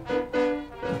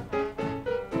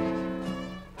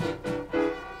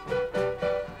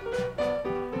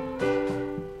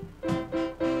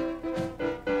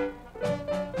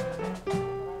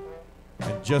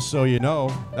 Just so you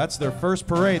know, that's their first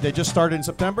parade. They just started in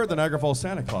September. The Niagara Falls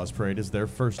Santa Claus Parade is their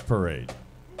first parade.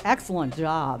 Excellent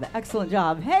job. Excellent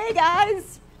job. Hey,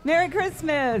 guys. Merry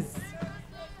Christmas.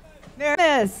 Merry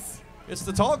Christmas. It's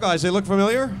the tall guys. They look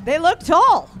familiar? They look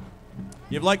tall.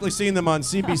 You've likely seen them on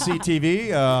CBC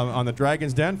TV on the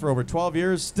Dragon's Den for over 12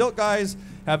 years. Stilt guys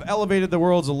have elevated the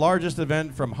world's largest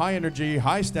event from high energy,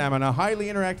 high stamina, highly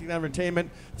interactive entertainment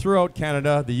throughout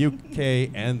Canada, the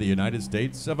UK, and the United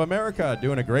States of America.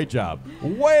 Doing a great job.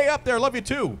 Way up there. Love you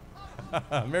too.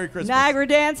 Merry Christmas. Niagara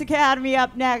Dance Academy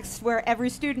up next, where every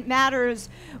student matters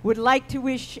would like to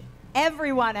wish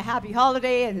everyone a happy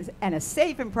holiday and a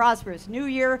safe and prosperous new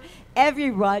year.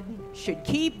 Everyone should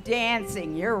keep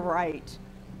dancing. You're right.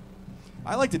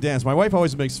 I like to dance. My wife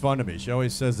always makes fun of me. She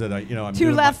always says that I'm Two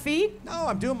doing left feet? No,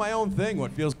 I'm doing my own thing.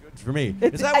 What feels good for me.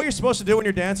 Is that what you're supposed to do when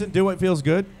you're dancing? Do what feels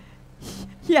good?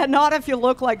 Yeah, not if you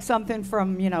look like something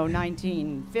from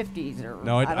 1950s or.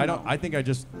 No, I don't. don't. I think I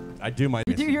do my.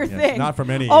 You do your yes, thing. Not from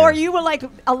any. Oh, are you like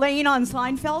Elaine on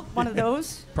Seinfeld? One of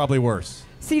those? Probably worse.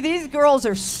 See, these girls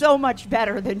are so much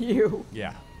better than you.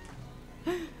 Yeah.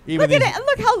 Look at it.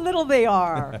 Look how little they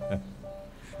are.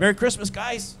 Merry Christmas,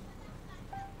 guys.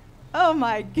 Oh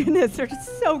my goodness, they're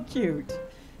so cute.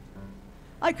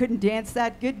 I couldn't dance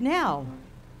that good now.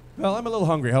 Well, I'm a little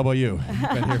hungry. How about you? You've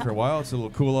been here for a while. It's a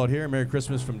little cool out here. Merry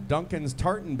Christmas from Duncan's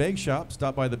Tartan Bake Shop.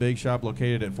 Stop by the bake shop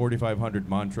located at 4500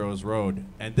 Montrose Road.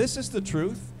 And this is the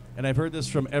truth, and I've heard this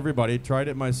from everybody. Tried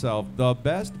it myself. The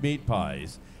best meat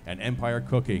pies and Empire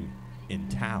cooking in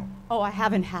town. Oh, I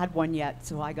haven't had one yet,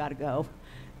 so I gotta go.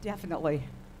 Definitely.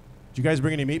 Did you guys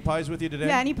bring any meat pies with you today?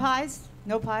 Yeah, any pies?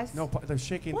 No pies? No, they're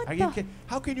shaking. What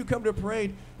How can you come to a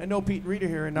parade and know Pete and Rita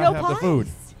here and not No have pies? the food?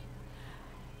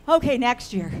 Okay,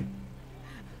 next year.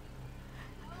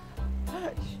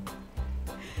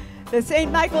 The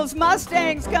St. Michael's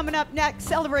Mustangs coming up next,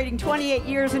 celebrating 28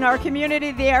 years in our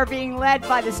community. They are being led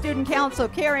by the Student Council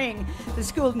carrying the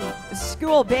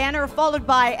school banner, followed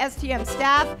by STM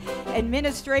staff,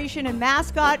 administration, and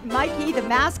mascot, Mikey the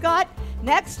mascot.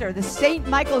 Next are the St.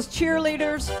 Michael's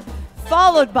cheerleaders,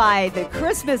 followed by the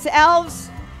Christmas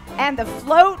elves and the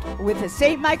float with the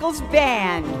St. Michael's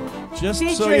band. Just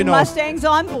featuring so you know, Mustangs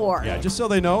on board. Yeah, just so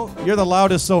they know, you're the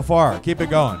loudest so far. Keep it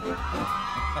going.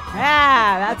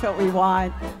 Ah, that's what we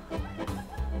want.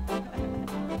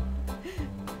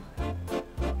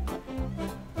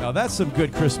 Now that's some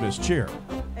good Christmas cheer.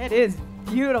 It is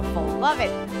beautiful. Love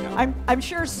it. I'm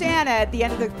sure Santa at the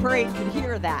end of the parade could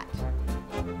hear that.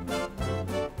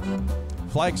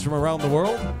 Flags from around the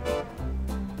world.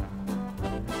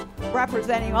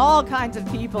 Representing all kinds of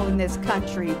people in this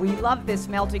country. We love this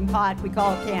melting pot we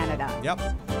call Canada. Yep.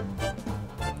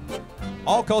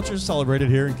 All cultures celebrated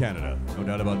here in Canada. No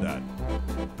doubt about that.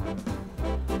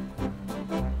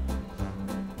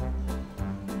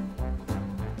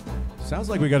 Sounds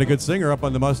like we got a good singer up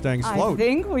on the Mustang's float. I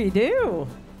think we do.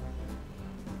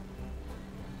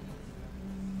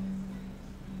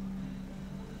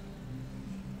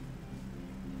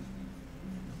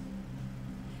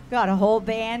 Got a whole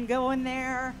band going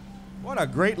there. What a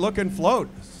great looking float.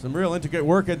 Some real intricate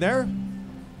work in there.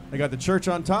 They got the church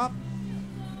on top.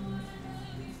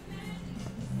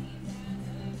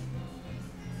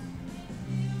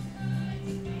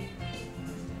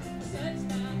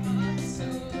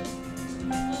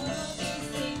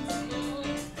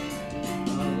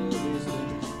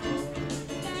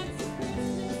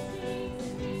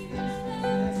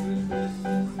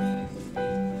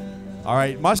 All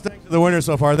right, Mustangs are the winner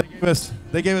so far.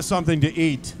 They gave us something to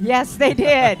eat. Yes, they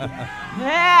did.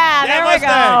 Yeah, there we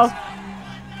Mustangs.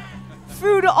 go.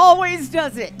 Food always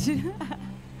does it.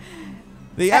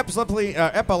 The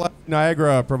Epilepsy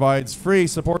Niagara provides free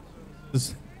support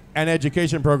and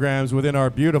education programs within our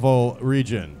beautiful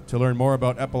region. To learn more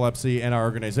about epilepsy and our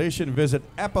organization, visit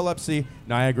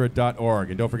epilepsyniagara.org.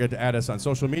 And don't forget to add us on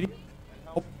social media and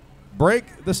help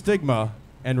break the stigma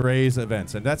and raise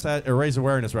events. And that's raise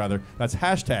awareness, rather. That's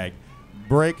hashtag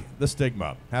break the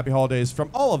stigma. Happy holidays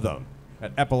from all of them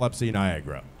at Epilepsy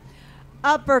Niagara.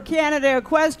 Upper Canada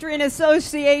Equestrian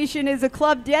Association is a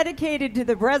club dedicated to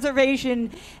the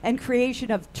preservation and creation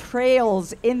of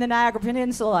trails in the Niagara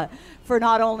Peninsula for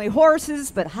not only horses,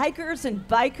 but hikers and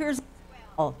bikers as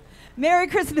well. Merry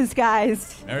Christmas,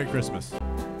 guys. Merry Christmas.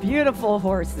 Beautiful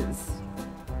horses.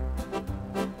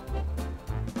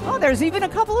 Oh, there's even a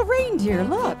couple of reindeer,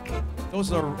 look.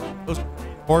 Those are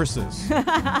horses.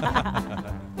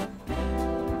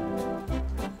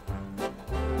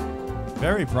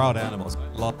 Very proud animals. I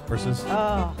love horses.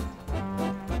 Oh.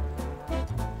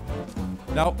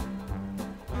 Now,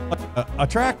 a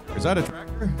tractor. Is that a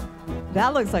tractor?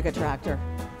 That looks like a tractor.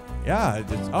 Yeah.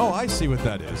 Oh, I see what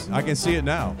that is. I can see it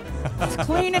now. It's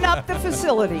cleaning up the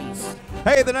facilities.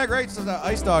 Hey, the Niagara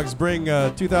Ice Dogs bring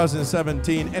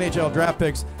 2017 NHL draft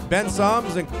picks Ben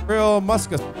Soms and Kirill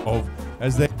Muskatov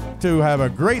as they to have a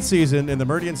great season in the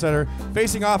Meridian Center,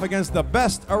 facing off against the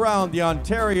best around the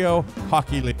Ontario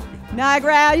Hockey League.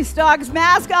 Niagara Ice Dogs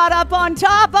mascot up on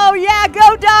top. Oh yeah,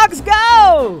 go Dogs,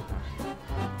 go!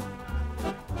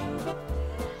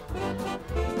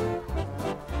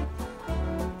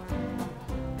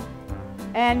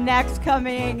 And next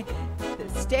coming, the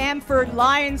Stamford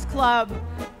Lions Club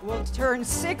will turn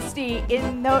 60.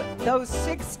 In those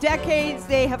 6 decades,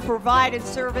 they have provided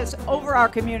service over our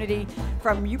community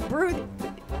from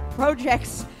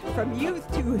projects from youth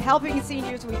to helping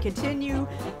seniors. We continue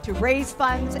to raise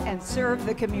funds and serve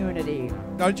the community.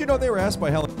 Now, did you know they were asked by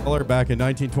Helen Keller back in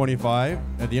 1925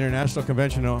 at the International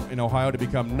Convention in Ohio to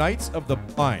become Knights of the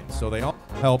Blind? So they all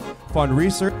help fund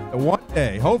research that one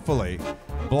day, hopefully,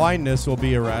 blindness will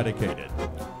be eradicated.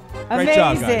 Great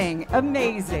job, guys.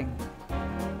 Amazing.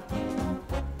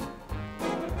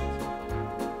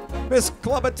 Miss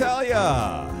Club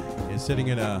Italia is sitting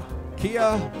in a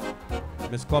Kia.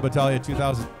 Miss Club Italia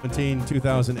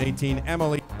 2017-2018.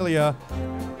 Emily Italia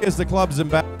is the club's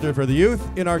ambassador for the youth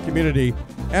in our community.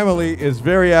 Emily is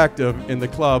very active in the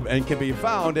club and can be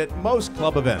found at most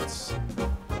club events.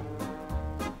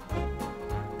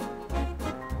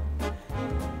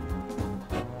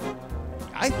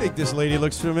 I think this lady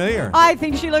looks familiar. I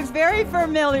think she looks very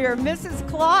familiar. Mrs.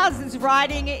 Claus is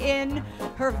riding in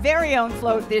her very own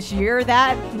float this year.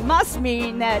 That must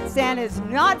mean that Santa's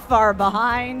not far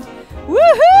behind.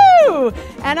 Woohoo!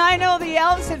 And I know the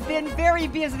elves have been very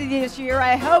busy this year.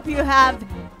 I hope you have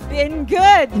been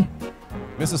good.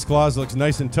 Mrs. Claus looks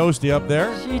nice and toasty up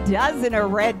there. She does, in a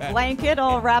red blanket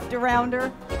all wrapped around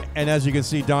her. And as you can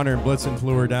see, Donner and Blitzen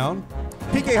flew her down.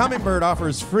 PK Hummingbird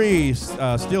offers free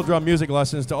steel drum music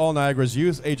lessons to all Niagara's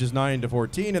youth ages 9 to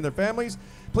 14 and their families.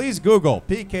 Please Google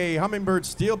PK Hummingbird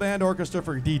Steel Band Orchestra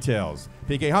for details.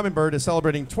 PK Hummingbird is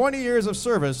celebrating 20 years of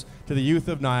service to the youth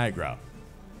of Niagara.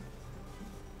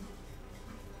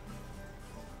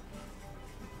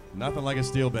 Nothing like a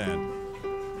steel band.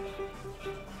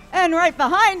 And right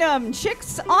behind them,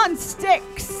 Chicks on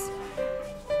Sticks.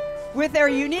 With their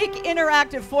unique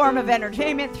interactive form of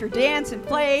entertainment through dance and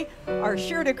play, are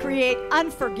sure to create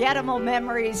unforgettable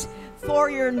memories for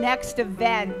your next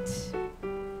event.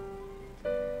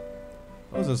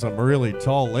 Those are some really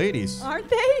tall ladies. Aren't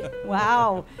they?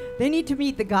 Wow. They need to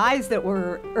meet the guys that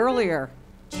were earlier.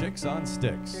 Chicks on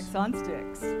Sticks. Chicks on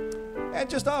Sticks. And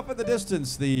just off in the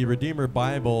distance, the Redeemer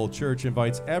Bible Church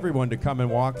invites everyone to come and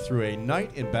walk through a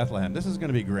night in Bethlehem. This is going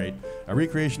to be great. A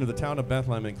recreation of the town of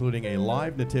Bethlehem, including a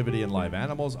live nativity and live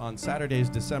animals on Saturdays,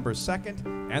 December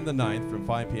 2nd and the 9th from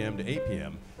 5 p.m. to 8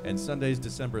 p.m. and Sundays,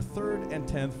 December 3rd and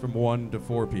 10th from 1 to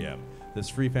 4 p.m. This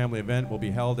free family event will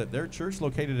be held at their church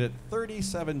located at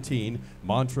 3017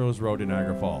 Montrose Road in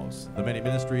Niagara Falls. The many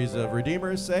ministries of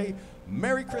Redeemers say,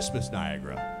 Merry Christmas,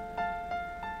 Niagara.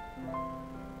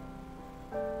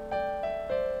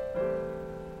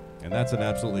 And that's an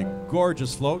absolutely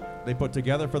gorgeous float they put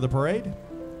together for the parade.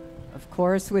 Of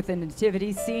course, with a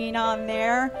nativity scene on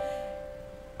there.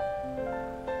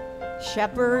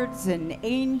 Shepherds and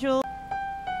angels.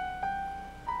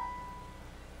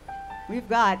 We've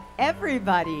got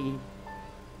everybody.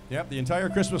 Yep, the entire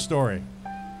Christmas story.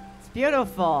 It's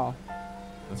beautiful.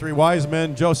 The three wise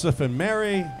men, Joseph and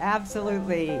Mary.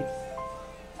 Absolutely.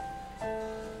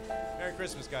 Merry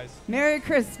Christmas, guys. Merry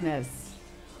Christmas.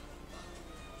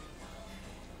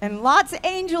 And lots of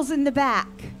angels in the back.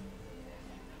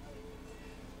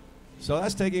 So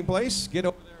that's taking place. Get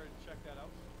over there and check that out.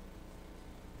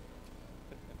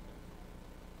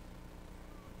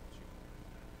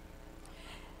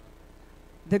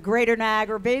 The Greater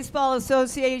Niagara Baseball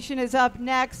Association is up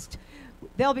next.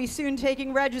 They'll be soon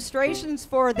taking registrations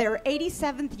for their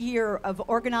 87th year of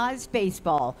organized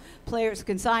baseball. Players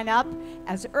can sign up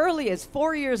as early as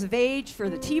 4 years of age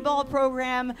for the T-ball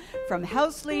program, from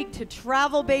house league to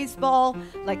travel baseball,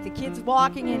 like the kids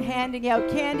walking and handing out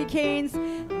candy canes.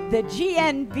 The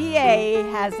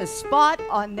GNBA has a spot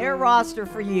on their roster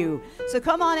for you. So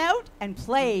come on out and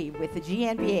play with the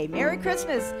GNBA. Merry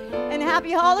Christmas and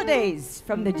happy holidays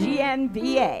from the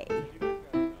GNBA.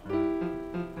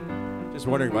 Just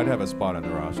wondering if I'd have a spot on the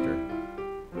roster.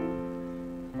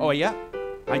 Oh, yeah?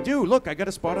 I do. Look, I got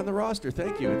a spot on the roster.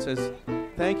 Thank you. It says,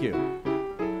 thank you.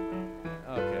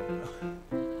 Okay.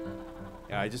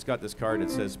 Yeah, I just got this card. It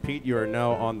says, Pete, you are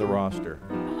now on the roster.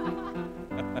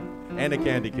 And a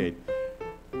candy cane.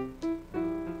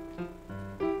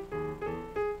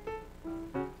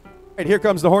 And here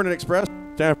comes the Hornet Express,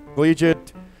 Stanford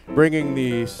Collegiate, bringing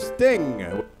the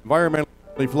Sting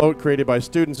environmentally float created by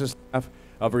students and staff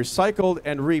of recycled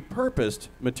and repurposed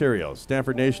materials.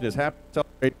 Stanford Nation is happy to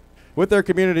celebrate with their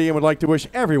community and would like to wish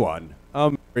everyone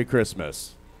a Merry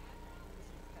Christmas.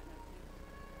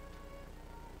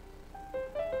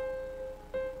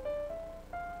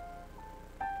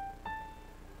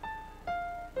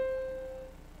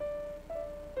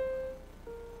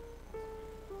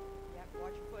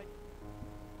 Watch your foot.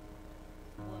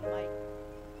 Pull the mic.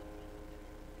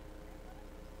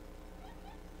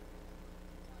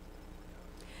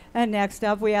 And next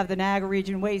up, we have the Niagara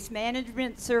Region Waste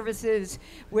Management Services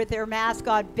with their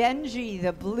mascot, Benji,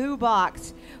 the Blue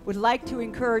Box. Would like to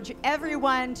encourage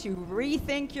everyone to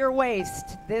rethink your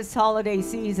waste this holiday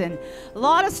season. A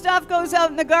lot of stuff goes out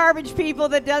in the garbage, people,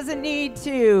 that doesn't need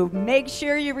to. Make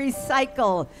sure you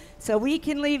recycle so we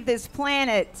can leave this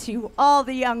planet to all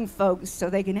the young folks so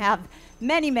they can have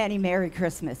many, many Merry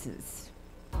Christmases.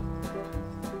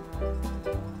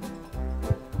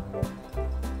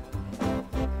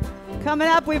 Coming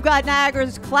up, we've got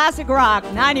Niagara's Classic Rock,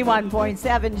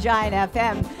 91.7 Giant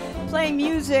FM, playing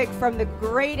music from the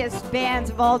greatest bands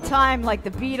of all time, like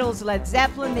the Beatles, Led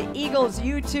Zeppelin, the Eagles,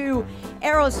 U2,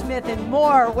 Aerosmith, and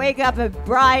more. Wake Up at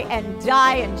Bry and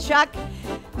Die and Chuck.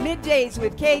 Middays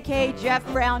with KK, Jeff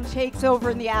Brown takes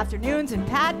over in the afternoons, and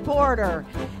Pat Porter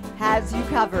has you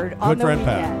covered on the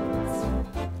weekends.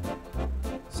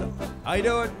 So, how you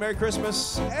doing? Merry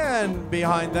Christmas. And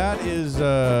behind that is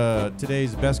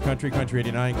today's best country, Country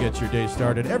 89 gets your day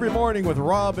started every morning with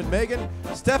Rob and Megan.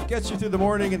 Steph gets you through the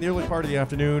morning and the early part of the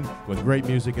afternoon with great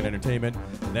music and entertainment.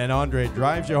 Then Andre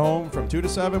drives you home from 2 to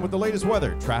 7 with the latest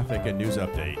weather, traffic, and news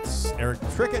updates. Eric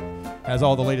Trickett has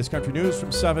all the latest country news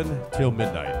from 7 till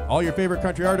midnight. All your favorite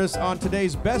country artists on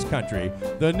today's best country,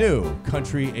 the new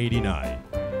Country 89.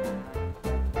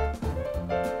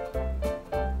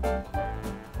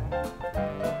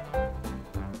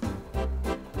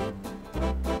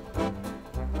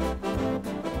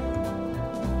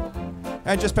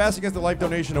 And just passing us, the Life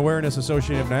Donation Awareness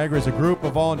Association of Niagara is a group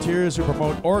of volunteers who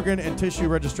promote organ and tissue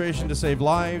registration to save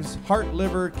lives. Heart,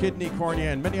 liver, kidney,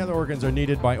 cornea, and many other organs are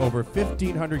needed by over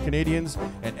 1,500 Canadians,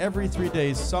 and every 3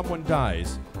 days someone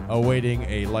dies awaiting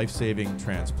a life-saving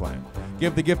transplant.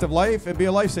 Give the gift of life and be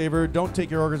a lifesaver. Don't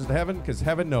take your organs to heaven, because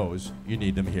heaven knows you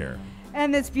need them here.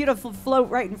 And this beautiful float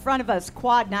right in front of us,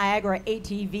 Quad Niagara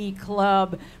ATV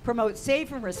Club, promotes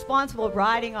safe and responsible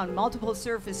riding on multiple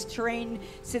surface terrain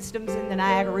systems in the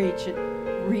Niagara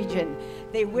region.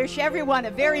 They wish everyone a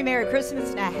very Merry Christmas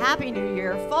and a Happy New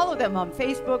Year. Follow them on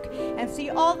Facebook and see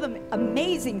all the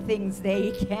amazing things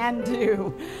they can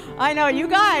do. I know you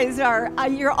guys are,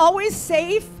 you're always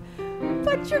safe,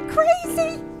 but you're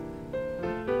crazy.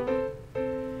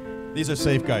 These are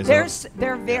safe guys.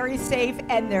 They're very safe,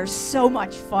 and they're so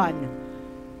much fun.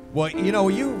 Well, you know,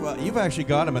 you've actually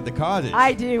got them at the cottage.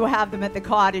 I do have them at the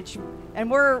cottage, and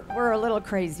we're a little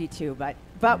crazy too, but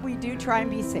we do try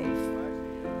and be safe.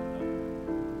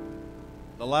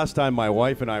 The last time my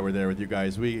wife and I were there with you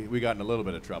guys, we got in a little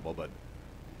bit of trouble, but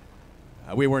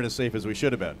we weren't as safe as we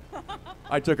should have been.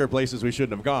 I took her places we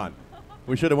shouldn't have gone.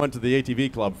 We should have went to the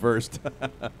ATV club first.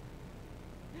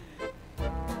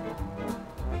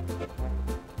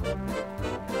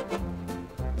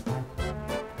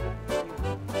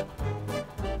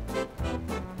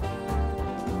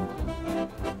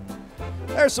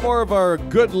 There's some more of our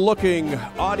good-looking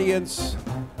audience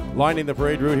lining the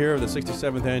parade route here of the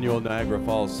 67th Annual Niagara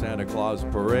Falls Santa Claus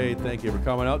Parade. Thank you for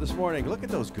coming out this morning. Look at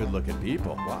those good-looking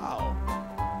people.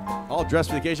 Wow. All dressed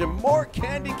for the occasion. More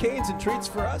candy canes and treats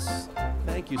for us.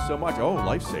 Thank you so much. Oh,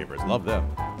 lifesavers. Love them.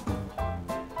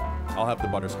 I'll have the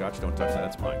butterscotch. Don't touch that.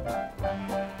 That's mine.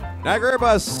 Niagara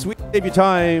Airbus, sweet save you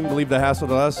time. Leave the hassle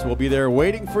to us. We'll be there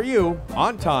waiting for you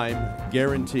on time,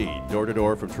 guaranteed. Door to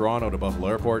door from Toronto to Buffalo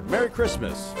Airport. Merry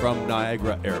Christmas from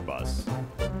Niagara Airbus.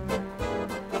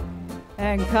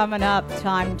 And coming up,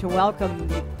 time to welcome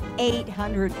the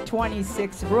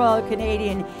 826th Royal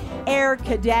Canadian Air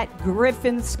Cadet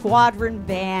Griffin Squadron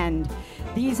Band.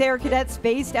 These Air Cadets,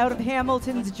 based out of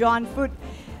Hamilton's John Foote,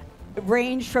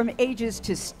 range from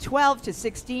ages 12 to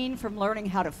 16, from learning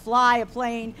how to fly a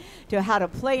plane to how to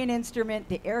play an instrument.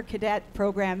 The Air Cadet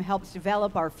program helps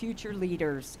develop our future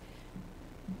leaders.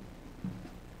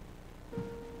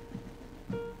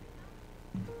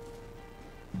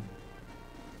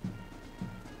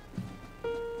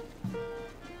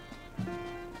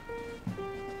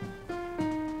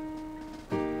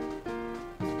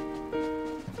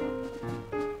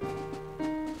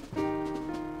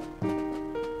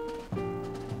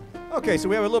 Okay, so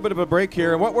we have a little bit of a break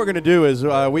here, and what we're going to do is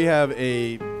we have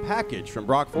a package from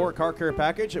Brock Ford, car care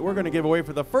package, that we're going to give away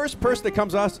for the first person that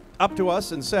comes up to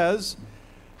us and says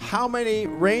how many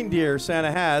reindeer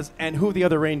Santa has and who the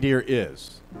other reindeer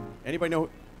is. Anybody know?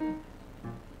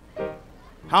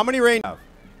 How many reindeer?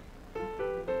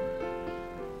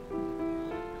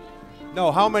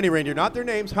 No, how many reindeer? Not their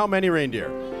names. How many reindeer?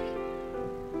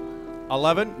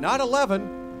 11? Not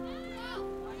 11.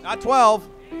 Not 12.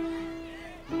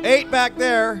 8 back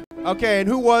there. Okay, and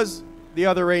who was the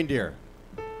other reindeer?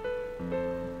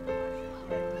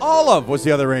 Olive was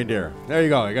the other reindeer. There you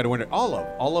go. I got to win it.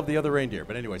 Olive the other reindeer.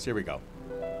 But anyways, here we go.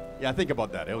 Yeah, think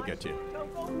about that. It'll get to you.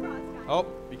 Oh,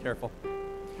 be careful.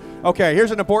 Okay,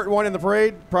 here's an important one in the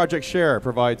parade. Project Share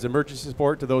provides emergency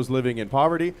support to those living in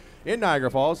poverty in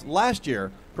Niagara Falls. Last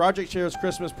year, Project Share's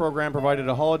Christmas program provided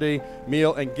a holiday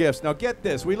meal and gifts. Now get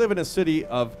this, we live in a city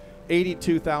of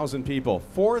 82,000 people,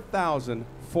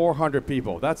 4,400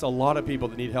 people. That's a lot of people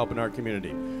that need help in our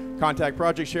community. Contact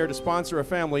Project Share to sponsor a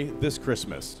family this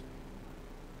Christmas.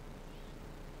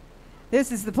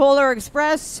 This is the Polar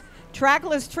Express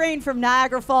trackless train from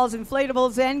Niagara Falls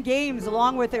Inflatables and Games,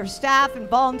 along with their staff and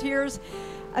volunteers.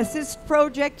 Assist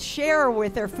Project Share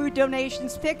with their food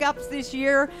donations pickups this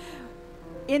year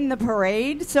in the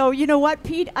parade. So you know what,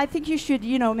 Pete? I think you should,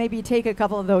 maybe take a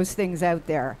couple of those things out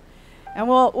there. And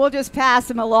we'll just pass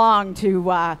them along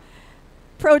to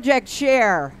Project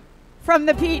Share from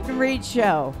the Pete and Reed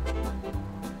Show.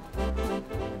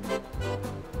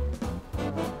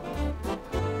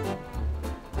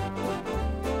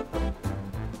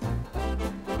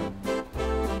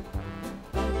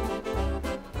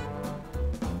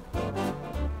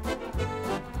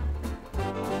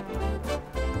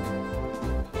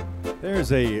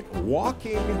 There's a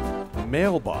walking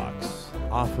mailbox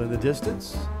off in the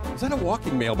distance. Is that a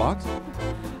walking mailbox?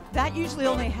 That usually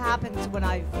only happens when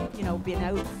I've, been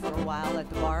out for a while at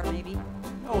the bar, maybe.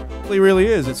 No, it really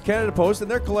is. It's Canada Post,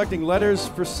 and they're collecting letters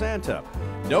for Santa.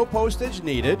 No postage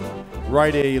needed.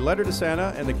 Write a letter to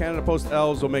Santa, and the Canada Post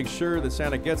elves will make sure that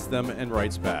Santa gets them and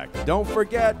writes back. Don't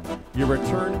forget your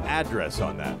return address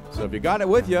on that. So if you got it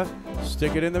with you,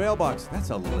 stick it in the mailbox.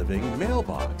 That's a living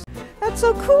mailbox. That's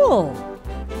so cool.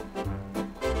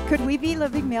 Could we be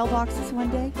living mailboxes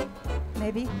one day?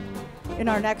 Maybe in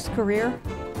our next career?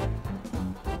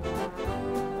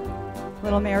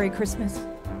 Little Merry Christmas.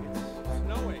 It's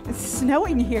snowing. It's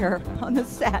snowing here on the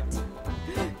set.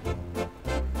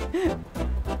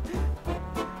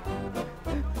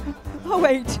 Oh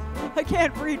wait, I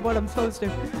can't read what I'm supposed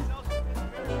to.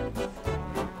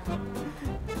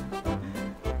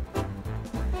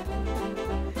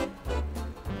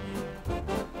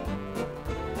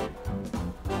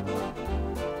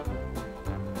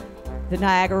 The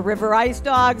Niagara River Ice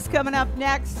Dogs coming up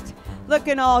next,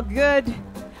 looking all good.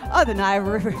 Oh, the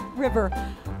Niagara River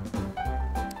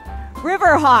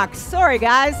Hawks. Sorry,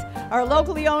 guys. Our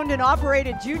locally owned and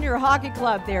operated junior hockey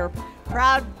club. They're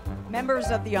proud members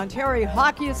of the Ontario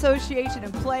Hockey Association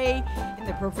and play in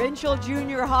the Provincial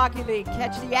Junior Hockey League.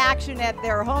 Catch the action at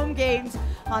their home games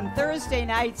on Thursday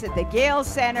nights at the Gale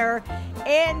Centre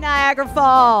in Niagara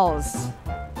Falls.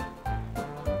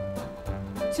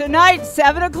 Tonight,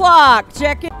 7 o'clock.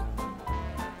 Check it.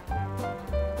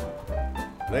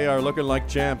 They are looking like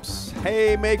champs.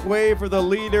 Hey, make way for the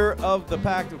leader of the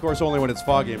pack. Of course, only when it's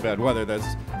foggy and bad weather. That's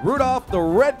Rudolph the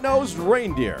Red-Nosed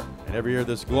Reindeer. And every year,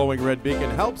 this glowing red beacon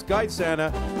helps guide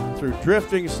Santa through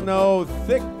drifting snow,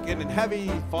 thick and heavy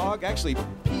fog. Actually,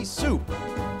 pea soup.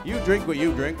 You drink what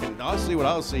you drink, and I'll see what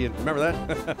I'll see. And remember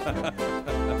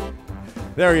that?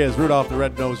 There he is, Rudolph the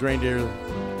Red-Nosed Reindeer,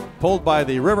 pulled by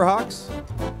the Riverhawks.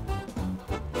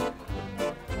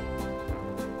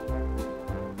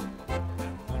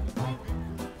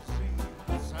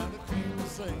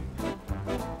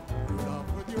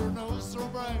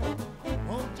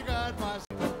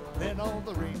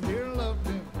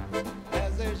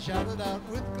 Shouted out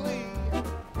with glee,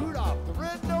 Rudolph the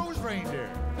Red-Nosed Reindeer,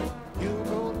 you'll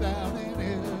go down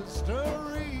in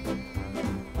history.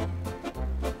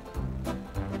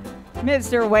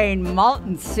 Mr. Wayne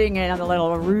Malton singing a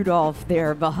little Rudolph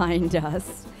there behind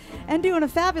us and doing a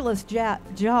fabulous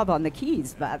job on the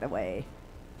keys, by the way.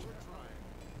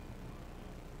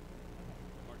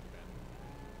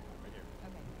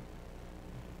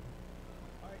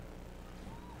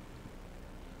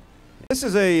 This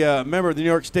is a member of the New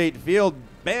York State Field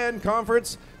Band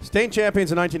Conference. State champions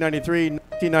in 1993,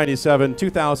 1997,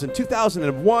 2000,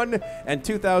 2001, and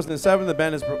 2007. The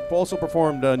band has also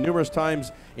performed numerous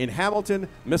times in Hamilton,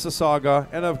 Mississauga,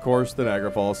 and of course the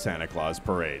Niagara Falls Santa Claus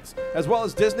parades. As well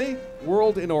as Disney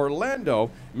World in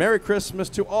Orlando. Merry Christmas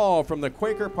to all from the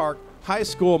Quaker Park High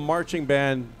School Marching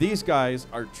Band. These guys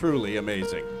are truly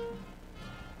amazing.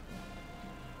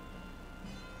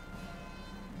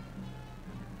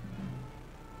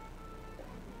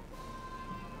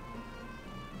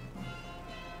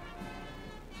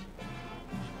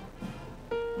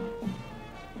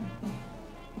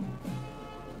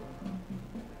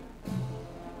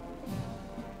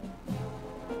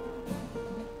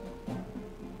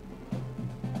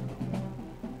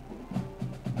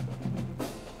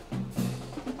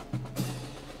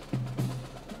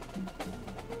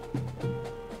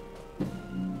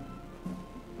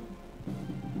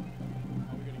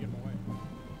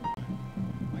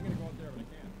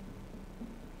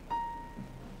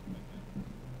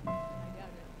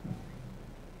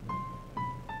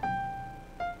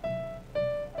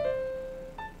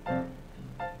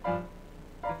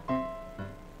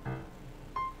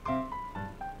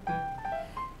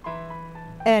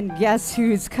 And guess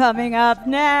who's coming up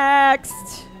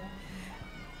next?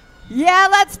 Yeah,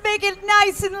 let's make it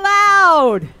nice and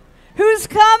loud. Who's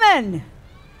coming?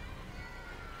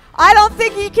 I don't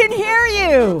think he can hear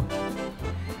you.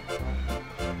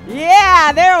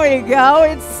 Yeah, there we go.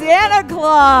 It's Santa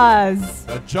Claus.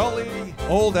 A jolly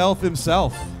old elf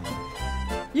himself.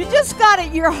 You just got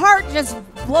it. Your heart just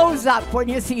blows up when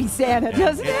you see Santa,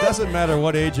 doesn't it? It doesn't matter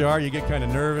what age you are. You get kind of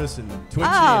nervous and twitchy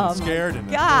and scared. And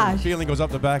gosh. the feeling goes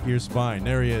up the back of your spine.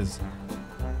 There he is.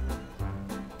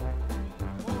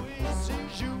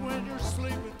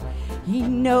 He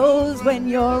knows when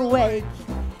you're awake.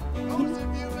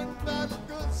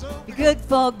 Good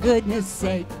for goodness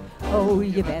sake. Oh,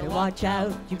 you better watch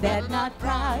out. You better not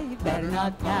cry. You better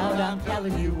not pout. I'm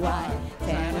telling you why.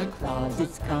 Santa Claus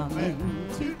is coming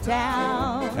to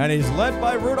town. And he's led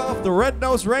by Rudolph the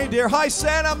Red-Nosed Reindeer. Hi,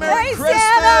 Santa. Merry Hey, Christmas.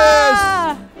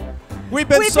 Santa! We've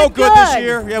been so good this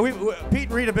year. Yeah, Pete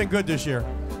and Reed have been good this year.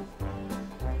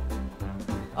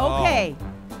 Okay.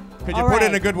 Could you put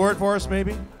in a good word for us,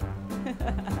 maybe?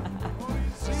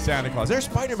 Santa Claus. There's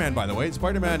Spider-Man, by the way.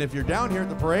 Spider-Man, if you're down here at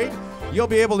the parade, you'll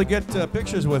be able to get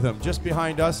pictures with him just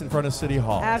behind us in front of City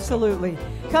Hall. Absolutely.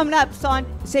 Coming up,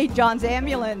 St. John's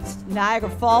Ambulance,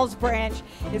 Niagara Falls branch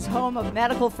is home of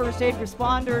medical first aid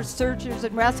responders, searchers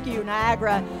and rescue,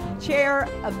 Niagara,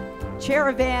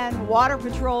 Charavan, Water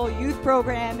Patrol, Youth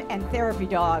Program, and Therapy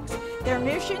Dogs. Their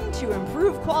mission to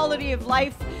improve quality of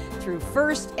life through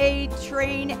first aid,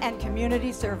 train, and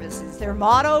community services. Their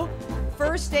motto,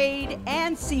 first aid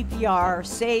and CPR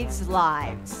saves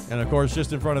lives. And of course,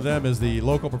 just in front of them is the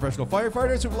local professional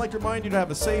firefighters who would like to remind you to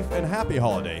have a safe and happy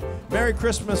holiday. Merry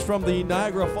Christmas from the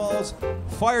Niagara Falls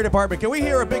Fire Department. Can we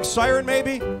hear a big siren,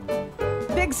 maybe?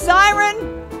 Big siren?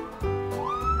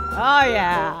 Oh,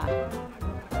 yeah.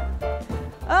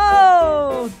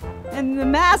 Oh, and the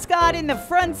mascot in the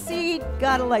front seat.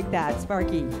 Gotta like that,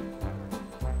 Sparky.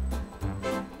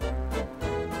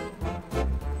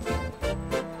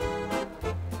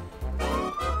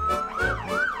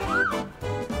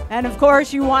 And of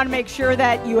course, you want to make sure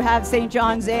that you have St.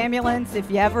 John's Ambulance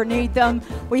if you ever need them.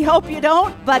 We hope you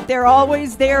don't, but they're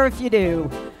always there if you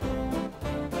do.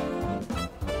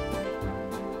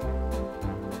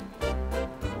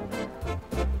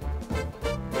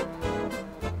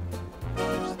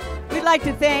 We'd like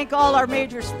to thank all our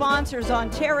major sponsors: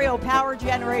 Ontario Power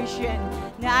Generation,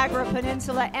 Niagara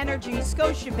Peninsula Energy,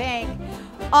 Scotiabank,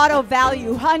 Auto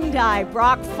Value, Hyundai,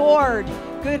 Brock Ford,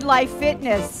 Good Life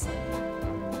Fitness.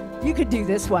 You could do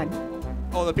this one.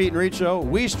 Oh, the Pete and Reed Show.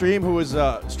 We Stream, who is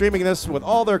streaming this with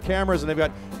all their cameras, and they've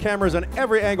got cameras on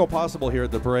every angle possible here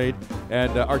at the parade. And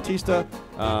Artista,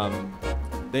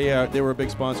 they were a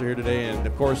big sponsor here today. And,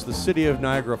 of course, the City of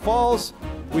Niagara Falls.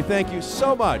 We thank you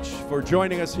so much for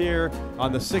joining us here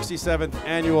on the 67th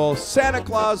Annual Santa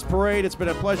Claus Parade. It's been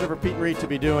a pleasure for Pete and Reed to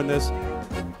be doing this.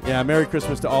 Yeah, Merry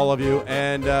Christmas to all of you.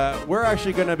 And we're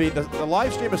actually going to be, the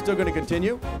live stream is still going to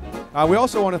continue. We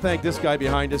also want to thank this guy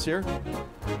behind us here,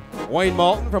 Wayne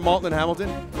Malton from Malton and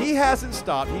Hamilton. He hasn't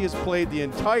stopped. He has played the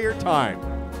entire time.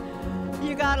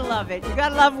 You gotta love it. You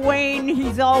gotta love Wayne.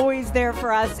 He's always there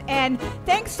for us. And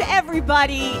thanks to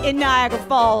everybody in Niagara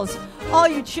Falls, all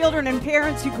you children and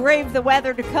parents who braved the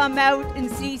weather to come out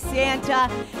and see Santa.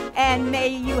 And may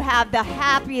you have the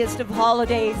happiest of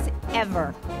holidays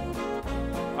ever.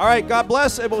 All right, God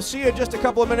bless, and we'll see you in just a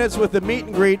couple of minutes with the meet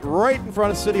and greet right in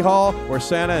front of City Hall, where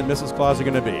Santa and Mrs. Claus are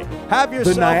going to be. Have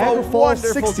yourself the Niagara a Falls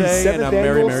wonderful day 67th and a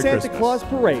Merry Annual Santa Christmas. Claus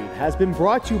Parade has been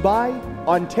brought to you by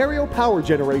Ontario Power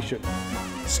Generation,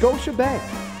 Scotiabank,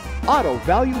 Auto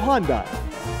Value Hyundai,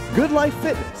 Good Life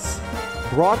Fitness,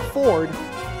 Brock Ford,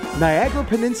 Niagara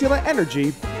Peninsula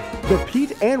Energy, The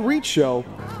Pete and Reed Show,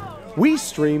 We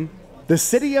Stream, the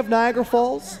City of Niagara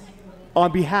Falls. On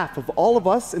behalf of all of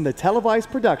us in the televised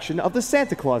production of the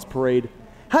Santa Claus Parade,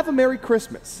 have a Merry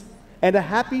Christmas and a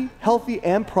happy, healthy,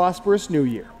 and prosperous New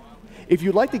Year. If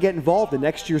you'd like to get involved in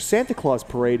next year's Santa Claus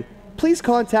Parade, please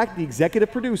contact the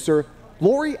executive producer,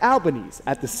 Lori Albanese,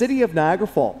 at the City of Niagara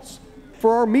Falls.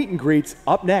 For our meet and greets,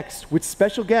 up next with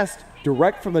special guest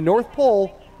direct from the North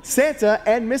Pole, Santa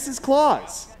and Mrs.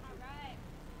 Claus.